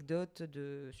d'une anecdote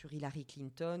sur Hillary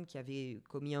Clinton, qui avait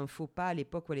commis un faux pas à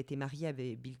l'époque où elle était mariée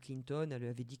avec Bill Clinton. Elle lui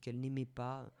avait dit qu'elle n'aimait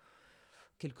pas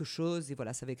quelque chose, et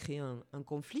voilà, ça avait créé un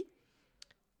conflit.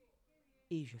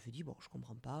 Et je me suis dit, bon, je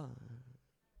comprends pas,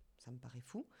 ça me paraît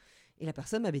fou. Et la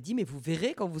personne m'avait dit, mais vous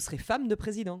verrez quand vous serez femme de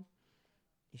président.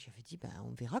 Et j'avais dit, ben,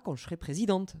 on verra quand je serai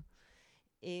présidente.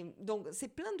 Et donc, c'est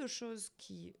plein de choses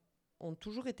qui ont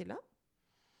toujours été là,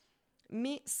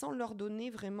 mais sans leur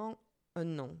donner vraiment un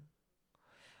nom.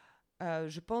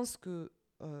 Je pense que,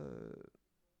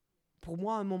 pour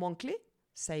moi, un moment clé,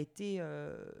 ça a été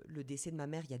le décès de ma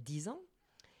mère il y a 10 ans.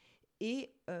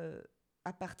 Et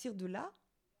à partir de là,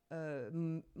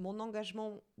 mon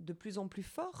engagement de plus en plus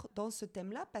fort dans ce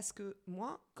thème-là, parce que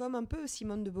moi, comme un peu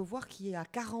Simone de Beauvoir, qui à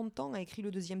 40 ans a écrit Le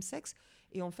Deuxième Sexe,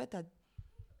 et en fait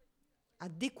a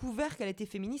découvert qu'elle était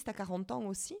féministe à 40 ans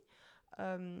aussi,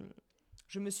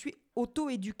 je me suis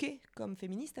auto-éduquée comme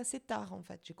féministe assez tard, en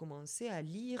fait. J'ai commencé à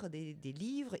lire des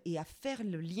livres et à faire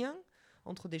le lien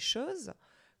entre des choses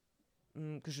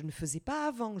que je ne faisais pas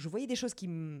avant. Je voyais des choses qui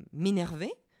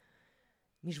m'énervaient,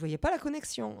 mais je voyais pas la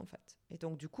connexion, en fait. Et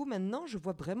donc, du coup, maintenant, je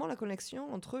vois vraiment la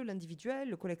connexion entre l'individuel,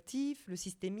 le collectif, le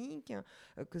systémique,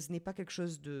 que ce n'est pas quelque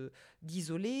chose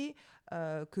d'isolé,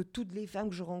 que toutes les femmes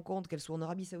que je rencontre, qu'elles soient en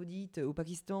Arabie Saoudite, au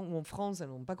Pakistan ou en France, elles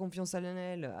n'ont pas confiance en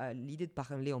elles, à l'idée de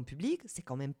parler en public, c'est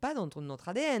quand même pas dans notre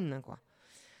ADN, quoi.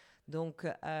 Donc,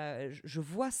 je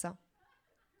vois ça.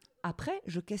 Après,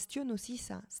 je questionne aussi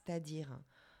ça, c'est-à-dire,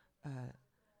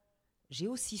 j'ai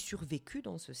aussi survécu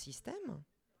dans ce système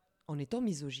en étant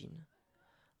misogyne,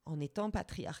 en étant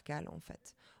patriarcale, en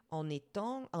fait,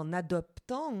 en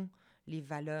adoptant les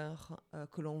valeurs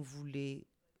que l'on voulait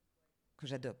que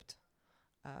j'adopte.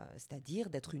 C'est-à-dire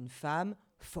d'être une femme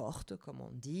forte, comme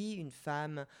on dit, une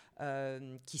femme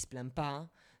qui se plaint pas,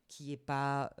 qui est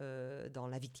pas dans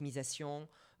la victimisation,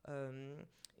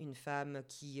 une femme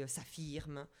qui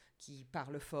s'affirme, qui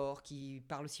parle fort, qui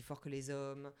parle aussi fort que les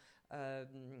hommes.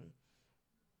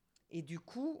 Et du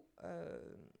coup,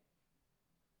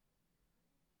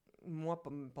 moi,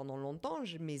 pendant longtemps,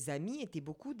 mes amis étaient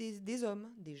beaucoup des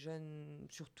hommes, des jeunes,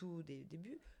 surtout des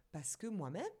débuts, parce que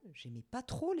moi-même, j'aimais pas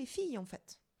trop les filles, en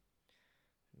fait.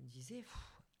 Je me disais,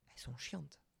 elles sont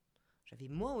chiantes. J'avais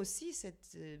moi aussi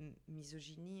cette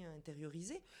misogynie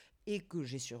intériorisée, et que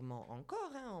j'ai sûrement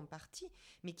encore, hein, en partie,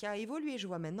 mais qui a évolué. Je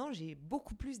vois maintenant, j'ai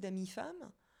beaucoup plus d'amies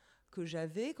femmes que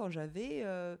j'avais quand j'avais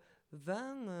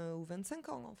 20 ou 25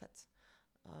 ans, en fait.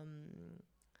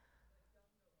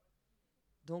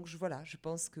 Donc voilà, je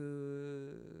pense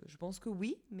que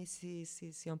oui, mais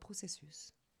c'est un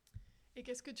processus. Et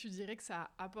qu'est-ce que tu dirais que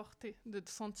ça a apporté de te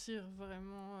sentir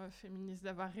vraiment féministe,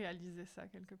 d'avoir réalisé ça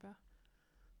quelque part?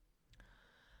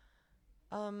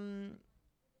 Hum,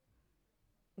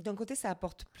 D'un côté, ça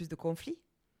apporte plus de conflits.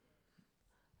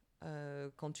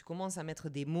 Quand tu commences à mettre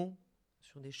des mots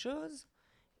sur des choses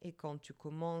et quand tu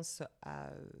commences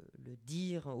à le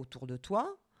dire autour de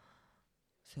toi,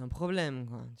 c'est un problème,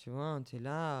 quoi. Tu vois, tu es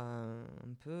là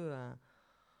un peu à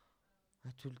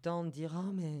tout le temps dire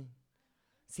 «Oh, mais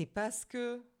c'est parce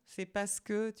que»,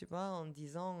 tu vois, en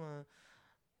disant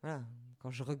voilà,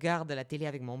 quand je regarde la télé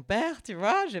avec mon père, tu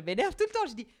vois, je m'énerve tout le temps.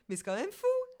 Je dis «Mais c'est quand même fou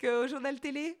qu'au journal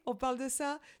télé, on parle de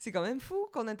ça. C'est quand même fou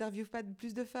qu'on n'interviewe pas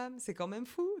plus de femmes. C'est quand même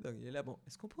fou.» Donc il est là, bon,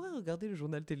 est-ce qu'on pourrait regarder le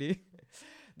journal télé?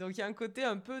 Donc il y a un côté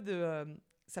un peu de...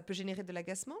 ça peut générer de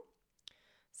l'agacement,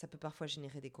 ça peut parfois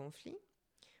générer des conflits.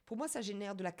 Pour moi, ça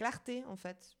génère de la clarté, en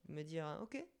fait. Me dire,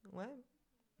 ok, ouais,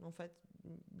 en fait,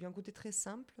 il y a un côté très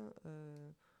simple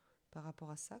par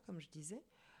rapport à ça, comme je disais.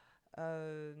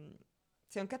 Euh,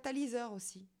 c'est un catalyseur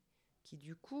aussi, qui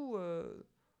du coup,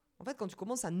 en fait, quand tu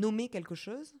commences à nommer quelque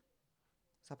chose,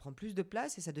 ça prend plus de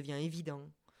place et ça devient évident.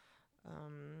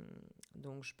 Euh,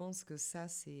 donc je pense que ça,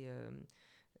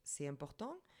 c'est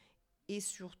important. Et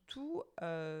surtout,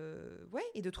 ouais,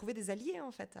 et de trouver des alliés,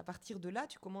 en fait. À partir de là,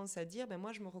 tu commences à dire, ben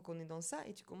moi, je me reconnais dans ça,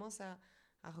 et tu commences à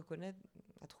reconnaître,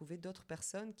 à trouver d'autres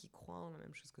personnes qui croient en la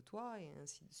même chose que toi, et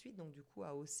ainsi de suite. Donc, du coup,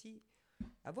 avoir aussi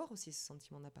ce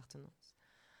sentiment d'appartenance.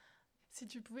 Si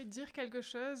tu pouvais dire quelque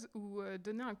chose ou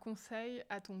donner un conseil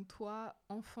à ton toi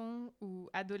enfant ou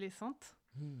adolescente,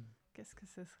 qu'est-ce que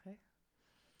ce serait?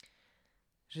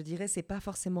 Je dirais, c'est pas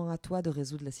forcément à toi de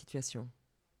résoudre la situation.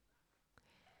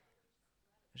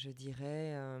 Je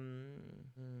dirais,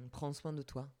 prends soin de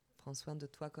toi. Prends soin de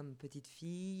toi comme petite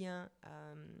fille.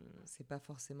 C'est pas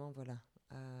forcément, voilà,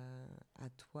 à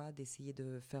toi d'essayer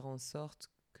de faire en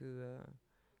sorte que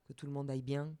tout le monde aille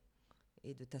bien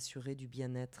et de t'assurer du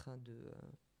bien-être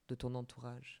de ton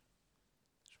entourage.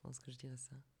 Je pense que je dirais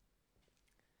ça.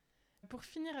 Pour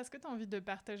finir, est-ce que tu as envie de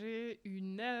partager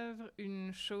une œuvre,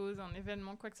 une chose, un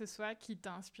événement, quoi que ce soit qui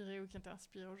t'a inspiré ou qui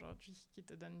t'inspire aujourd'hui, qui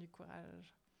te donne du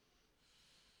courage?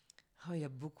 Oh, il y a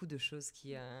beaucoup de choses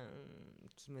qui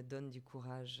me donnent du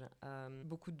courage.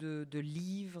 Beaucoup de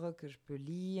livres que je peux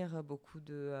lire, beaucoup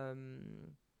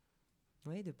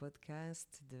oui, de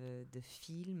podcasts, de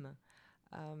films.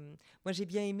 Moi, j'ai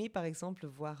bien aimé, par exemple,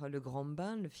 voir Le Grand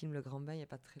Bain, le film Le Grand Bain, il n'y a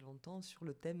pas très longtemps, sur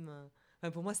le thème...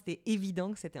 enfin, pour moi, c'était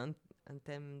évident que c'était un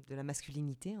thème de la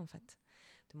masculinité, en fait.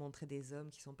 De montrer des hommes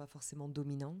qui ne sont pas forcément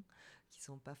dominants, qui ne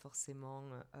sont pas forcément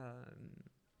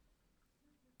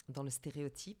dans le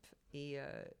stéréotype. Et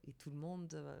tout le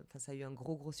monde... ça a eu un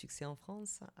gros succès en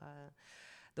France.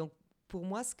 Donc, pour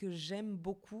moi, ce que j'aime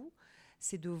beaucoup,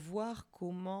 c'est de voir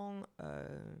comment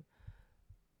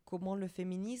le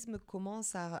féminisme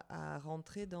commence à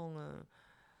rentrer dans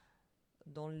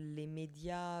les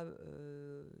médias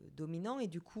dominants et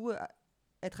du coup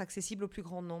être accessible au plus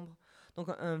grand nombre. Donc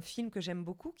un film que j'aime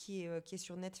beaucoup qui est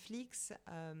sur Netflix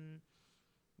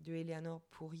de Eleanor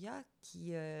Pouria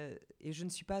qui Et je ne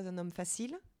suis pas un homme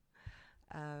facile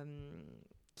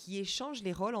qui échange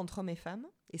les rôles entre hommes et femmes.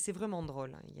 Et c'est vraiment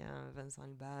drôle. Il y a Vincent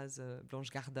Elbaz, Blanche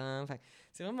Gardin.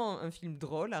 C'est vraiment un film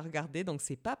drôle à regarder, donc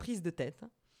c'est pas prise de tête.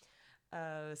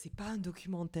 C'est pas un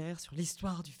documentaire sur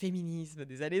l'histoire du féminisme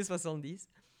des années 70.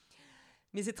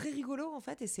 Mais c'est très rigolo, en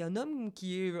fait. Et c'est un homme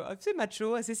qui est assez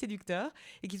macho, assez séducteur,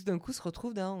 et qui tout d'un coup se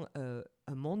retrouve dans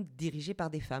un monde dirigé par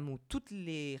des femmes, où toutes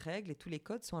les règles et tous les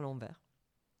codes sont à l'envers.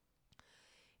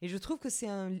 Et je trouve que c'est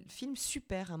un film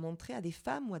super à montrer à des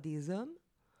femmes ou à des hommes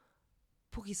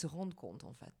pour qu'ils se rendent compte,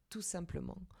 en fait, tout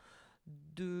simplement,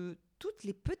 de toutes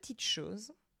les petites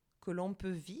choses que l'on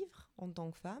peut vivre en tant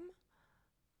que femme,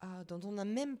 dont on n'a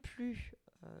même plus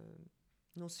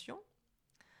notion.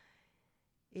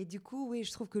 Et du coup, oui,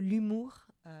 je trouve que l'humour,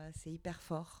 c'est hyper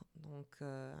fort. Donc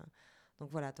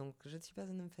voilà, donc je ne suis pas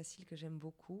un homme facile, que j'aime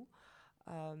beaucoup.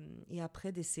 Et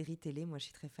après, des séries télé, moi je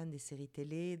suis très fan des séries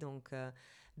télé, donc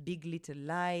Big Little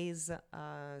Lies,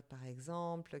 par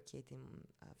exemple, qui a été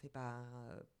fait par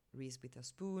Reese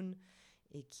Witherspoon,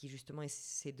 et qui justement,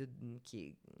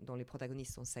 dont les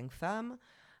protagonistes sont 5 femmes.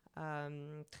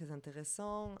 Très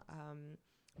intéressant.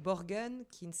 Borgen,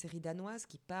 qui est une série danoise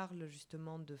qui parle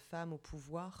justement de femmes au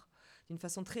pouvoir d'une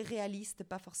façon très réaliste,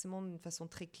 pas forcément d'une façon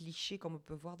très cliché comme on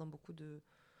peut voir dans beaucoup de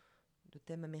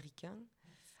thèmes américains.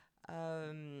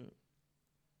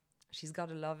 She's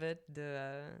Gotta Love It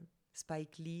de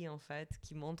Spike Lee, en fait,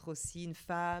 qui montre aussi une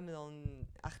femme,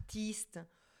 artiste,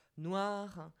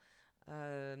 noire,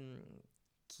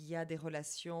 qui a des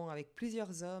relations avec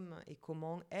plusieurs hommes et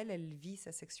comment elle vit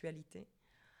sa sexualité.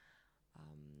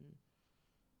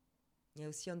 Il y a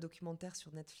aussi un documentaire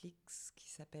sur Netflix qui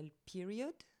s'appelle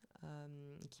Period,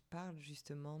 qui parle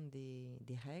justement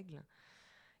des règles.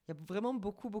 Il y a vraiment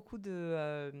beaucoup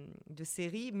de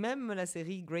séries, même la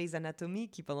série Grey's Anatomy,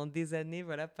 qui pendant des années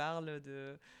parle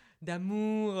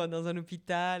d'amour dans un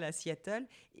hôpital à Seattle,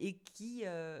 et qui,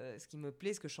 ce qui me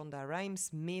plaît, ce que Shonda Rhimes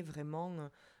met vraiment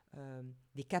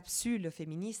des capsules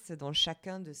féministes dans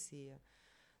chacun de ces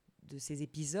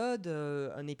épisodes.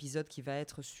 Un épisode qui va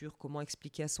être sur comment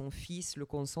expliquer à son fils le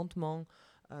consentement,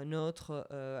 un autre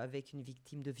avec une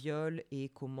victime de viol et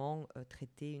comment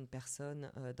traiter une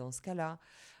personne dans ce cas-là,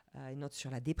 une autre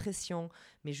sur la dépression.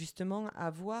 Mais justement,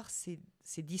 avoir ces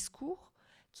discours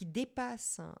qui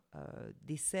dépassent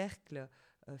des cercles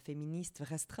féministes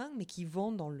restreints, mais qui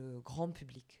vont dans le grand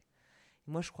public.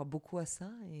 Et moi, je crois beaucoup à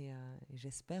ça et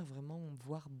j'espère vraiment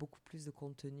voir beaucoup plus de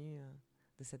contenu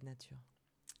de cette nature.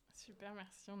 Super,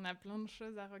 merci. On a plein de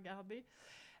choses à regarder.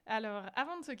 Alors,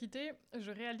 avant de se quitter, je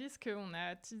réalise qu'on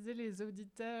a teasé les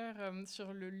auditeurs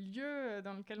sur le lieu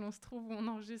dans lequel on se trouve, où on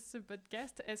enregistre ce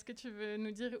podcast. Est-ce que tu veux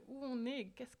nous dire où on est et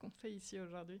qu'est-ce qu'on fait ici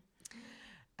aujourd'hui ?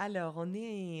 Alors, on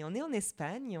est en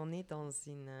Espagne, on est dans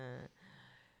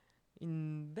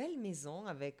une belle maison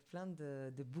avec plein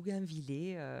de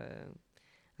bougainvillées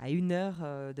à 1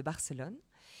 heure de Barcelone.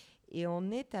 Et on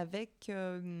est avec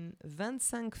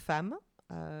 25 femmes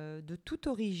de toute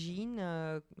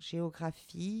origine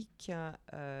géographique,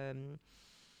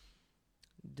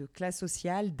 de classe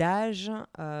sociale, d'âge.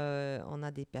 On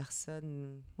a des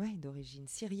personnes d'origine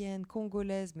syrienne,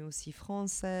 congolaise, mais aussi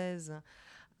française,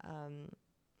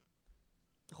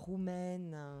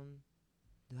 roumaine,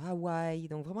 de Hawaï.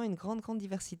 Donc vraiment une grande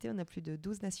diversité. On a plus de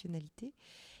 12 nationalités.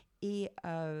 Et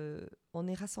on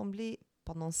est rassemblés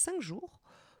pendant 5 jours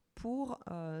pour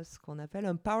ce qu'on appelle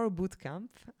un Power Bootcamp,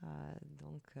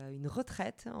 donc une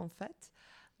retraite en fait,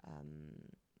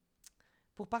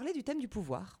 pour parler du thème du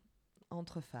pouvoir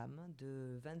entre femmes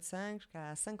de 25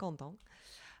 jusqu'à 50 ans.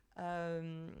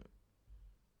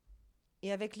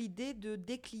 Et avec l'idée de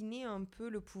décliner un peu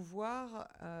le pouvoir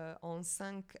en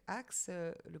 5 axes.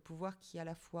 Le pouvoir qui est à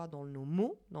la fois dans nos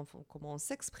mots, dans comment on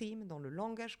s'exprime, dans le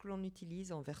langage que l'on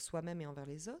utilise envers soi-même et envers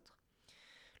les autres.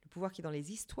 Le pouvoir qui est dans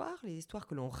les histoires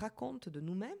que l'on raconte de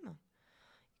nous-mêmes,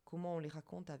 comment on les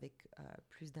raconte avec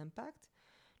plus d'impact.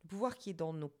 Le pouvoir qui est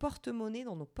dans nos porte-monnaies,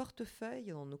 dans nos portefeuilles,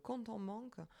 dans nos comptes en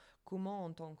banque, comment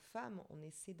en tant que femme on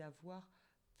essaie d'avoir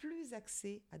plus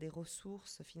accès à des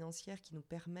ressources financières qui nous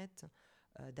permettent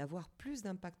d'avoir plus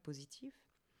d'impact positif,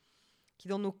 qui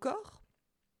est dans nos corps,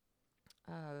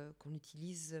 qu'on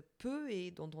utilise peu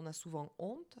et dont on a souvent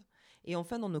honte, et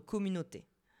enfin dans nos communautés.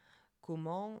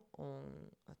 Comment on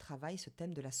travaille ce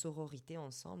thème de la sororité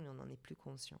ensemble et on n'en est plus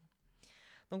conscient.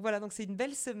 Donc voilà, donc c'est une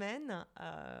belle semaine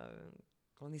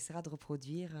qu'on essaiera de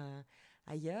reproduire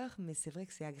ailleurs, mais c'est vrai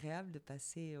que c'est agréable de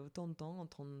passer autant de temps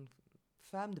entre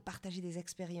femmes, de partager des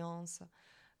expériences,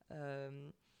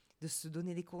 de se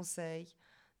donner des conseils,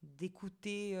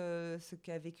 d'écouter ce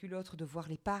qu'a vécu l'autre, de voir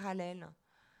les parallèles.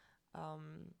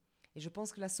 Et je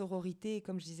pense que la sororité est,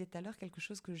 comme je disais tout à l'heure, quelque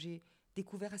chose que j'ai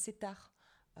découvert assez tard.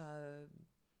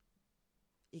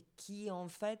 Et qui en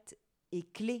fait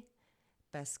est clé,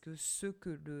 parce que ce que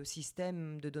le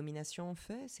système de domination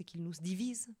fait, c'est qu'il nous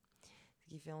divise, ce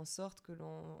qui fait en sorte que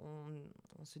l'on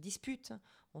se dispute,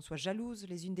 on soit jalouse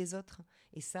les unes des autres,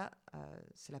 et ça,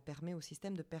 cela permet au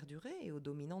système de perdurer et aux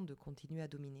dominants de continuer à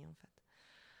dominer en fait.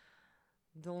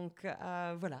 Donc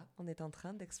voilà, on est en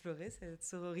train d'explorer cette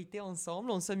sororité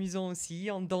ensemble, en s'amusant aussi,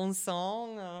 en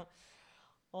dansant,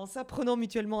 en s'apprenant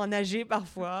mutuellement à nager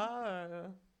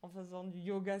parfois, en faisant du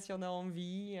yoga si on a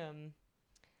envie,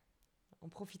 en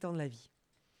profitant de la vie.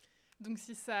 Donc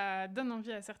si ça donne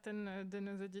envie à certaines de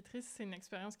nos auditrices, c'est une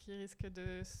expérience qui risque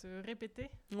de se répéter.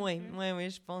 Oui,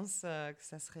 je pense que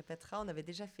ça se répétera. On avait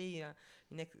déjà fait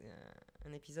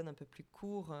un épisode un peu plus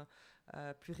court,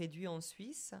 plus réduit en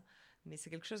Suisse. Mais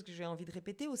c'est quelque chose que j'ai envie de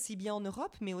répéter, aussi bien en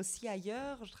Europe, mais aussi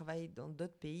ailleurs. Je travaille dans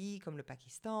d'autres pays, comme le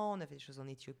Pakistan, on a fait des choses en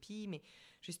Éthiopie, mais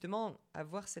justement,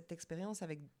 avoir cette expérience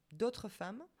avec d'autres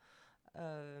femmes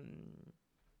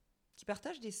qui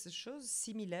partagent des choses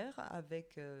similaires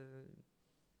avec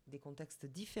des contextes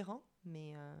différents,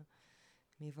 mais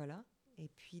voilà. Et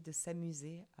puis de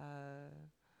s'amuser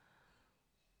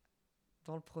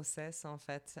dans le process, en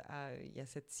fait. Il y a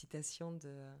cette citation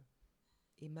de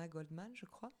Emma Goldman, je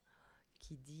crois,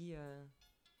 qui dit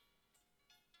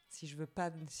si je peux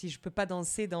pas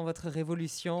danser dans votre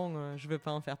révolution, je veux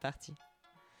pas en faire partie.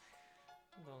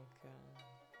 Donc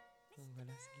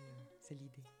voilà, c'est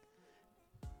l'idée.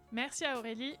 Merci à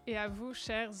Aurélie et à vous,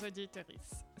 chers auditeurs.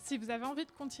 Si vous avez envie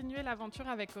de continuer l'aventure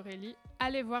avec Aurélie,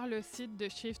 allez voir le site de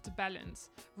Shift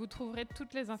Balance. Vous trouverez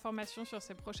toutes les informations sur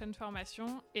ses prochaines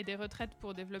formations et des retraites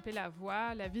pour développer la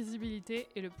voix, la visibilité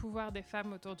et le pouvoir des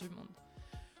femmes autour du monde.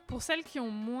 Pour celles qui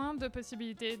ont moins de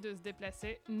possibilités de se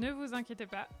déplacer, ne vous inquiétez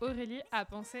pas, Aurélie a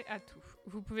pensé à tout.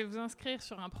 Vous pouvez vous inscrire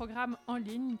sur un programme en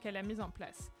ligne qu'elle a mis en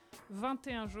place.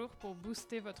 21 jours pour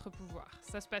booster votre pouvoir.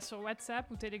 Ça se passe sur WhatsApp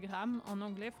ou Telegram, en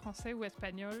anglais, français ou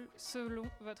espagnol, selon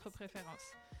votre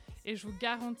préférence. Et je vous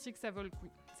garantis que ça vaut le coup.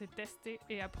 C'est testé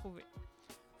et approuvé.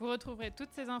 Vous retrouverez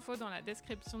toutes ces infos dans la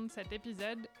description de cet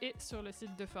épisode et sur le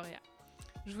site d'Euphoria.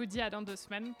 Je vous dis à dans 2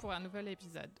 semaines pour un nouvel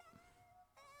épisode.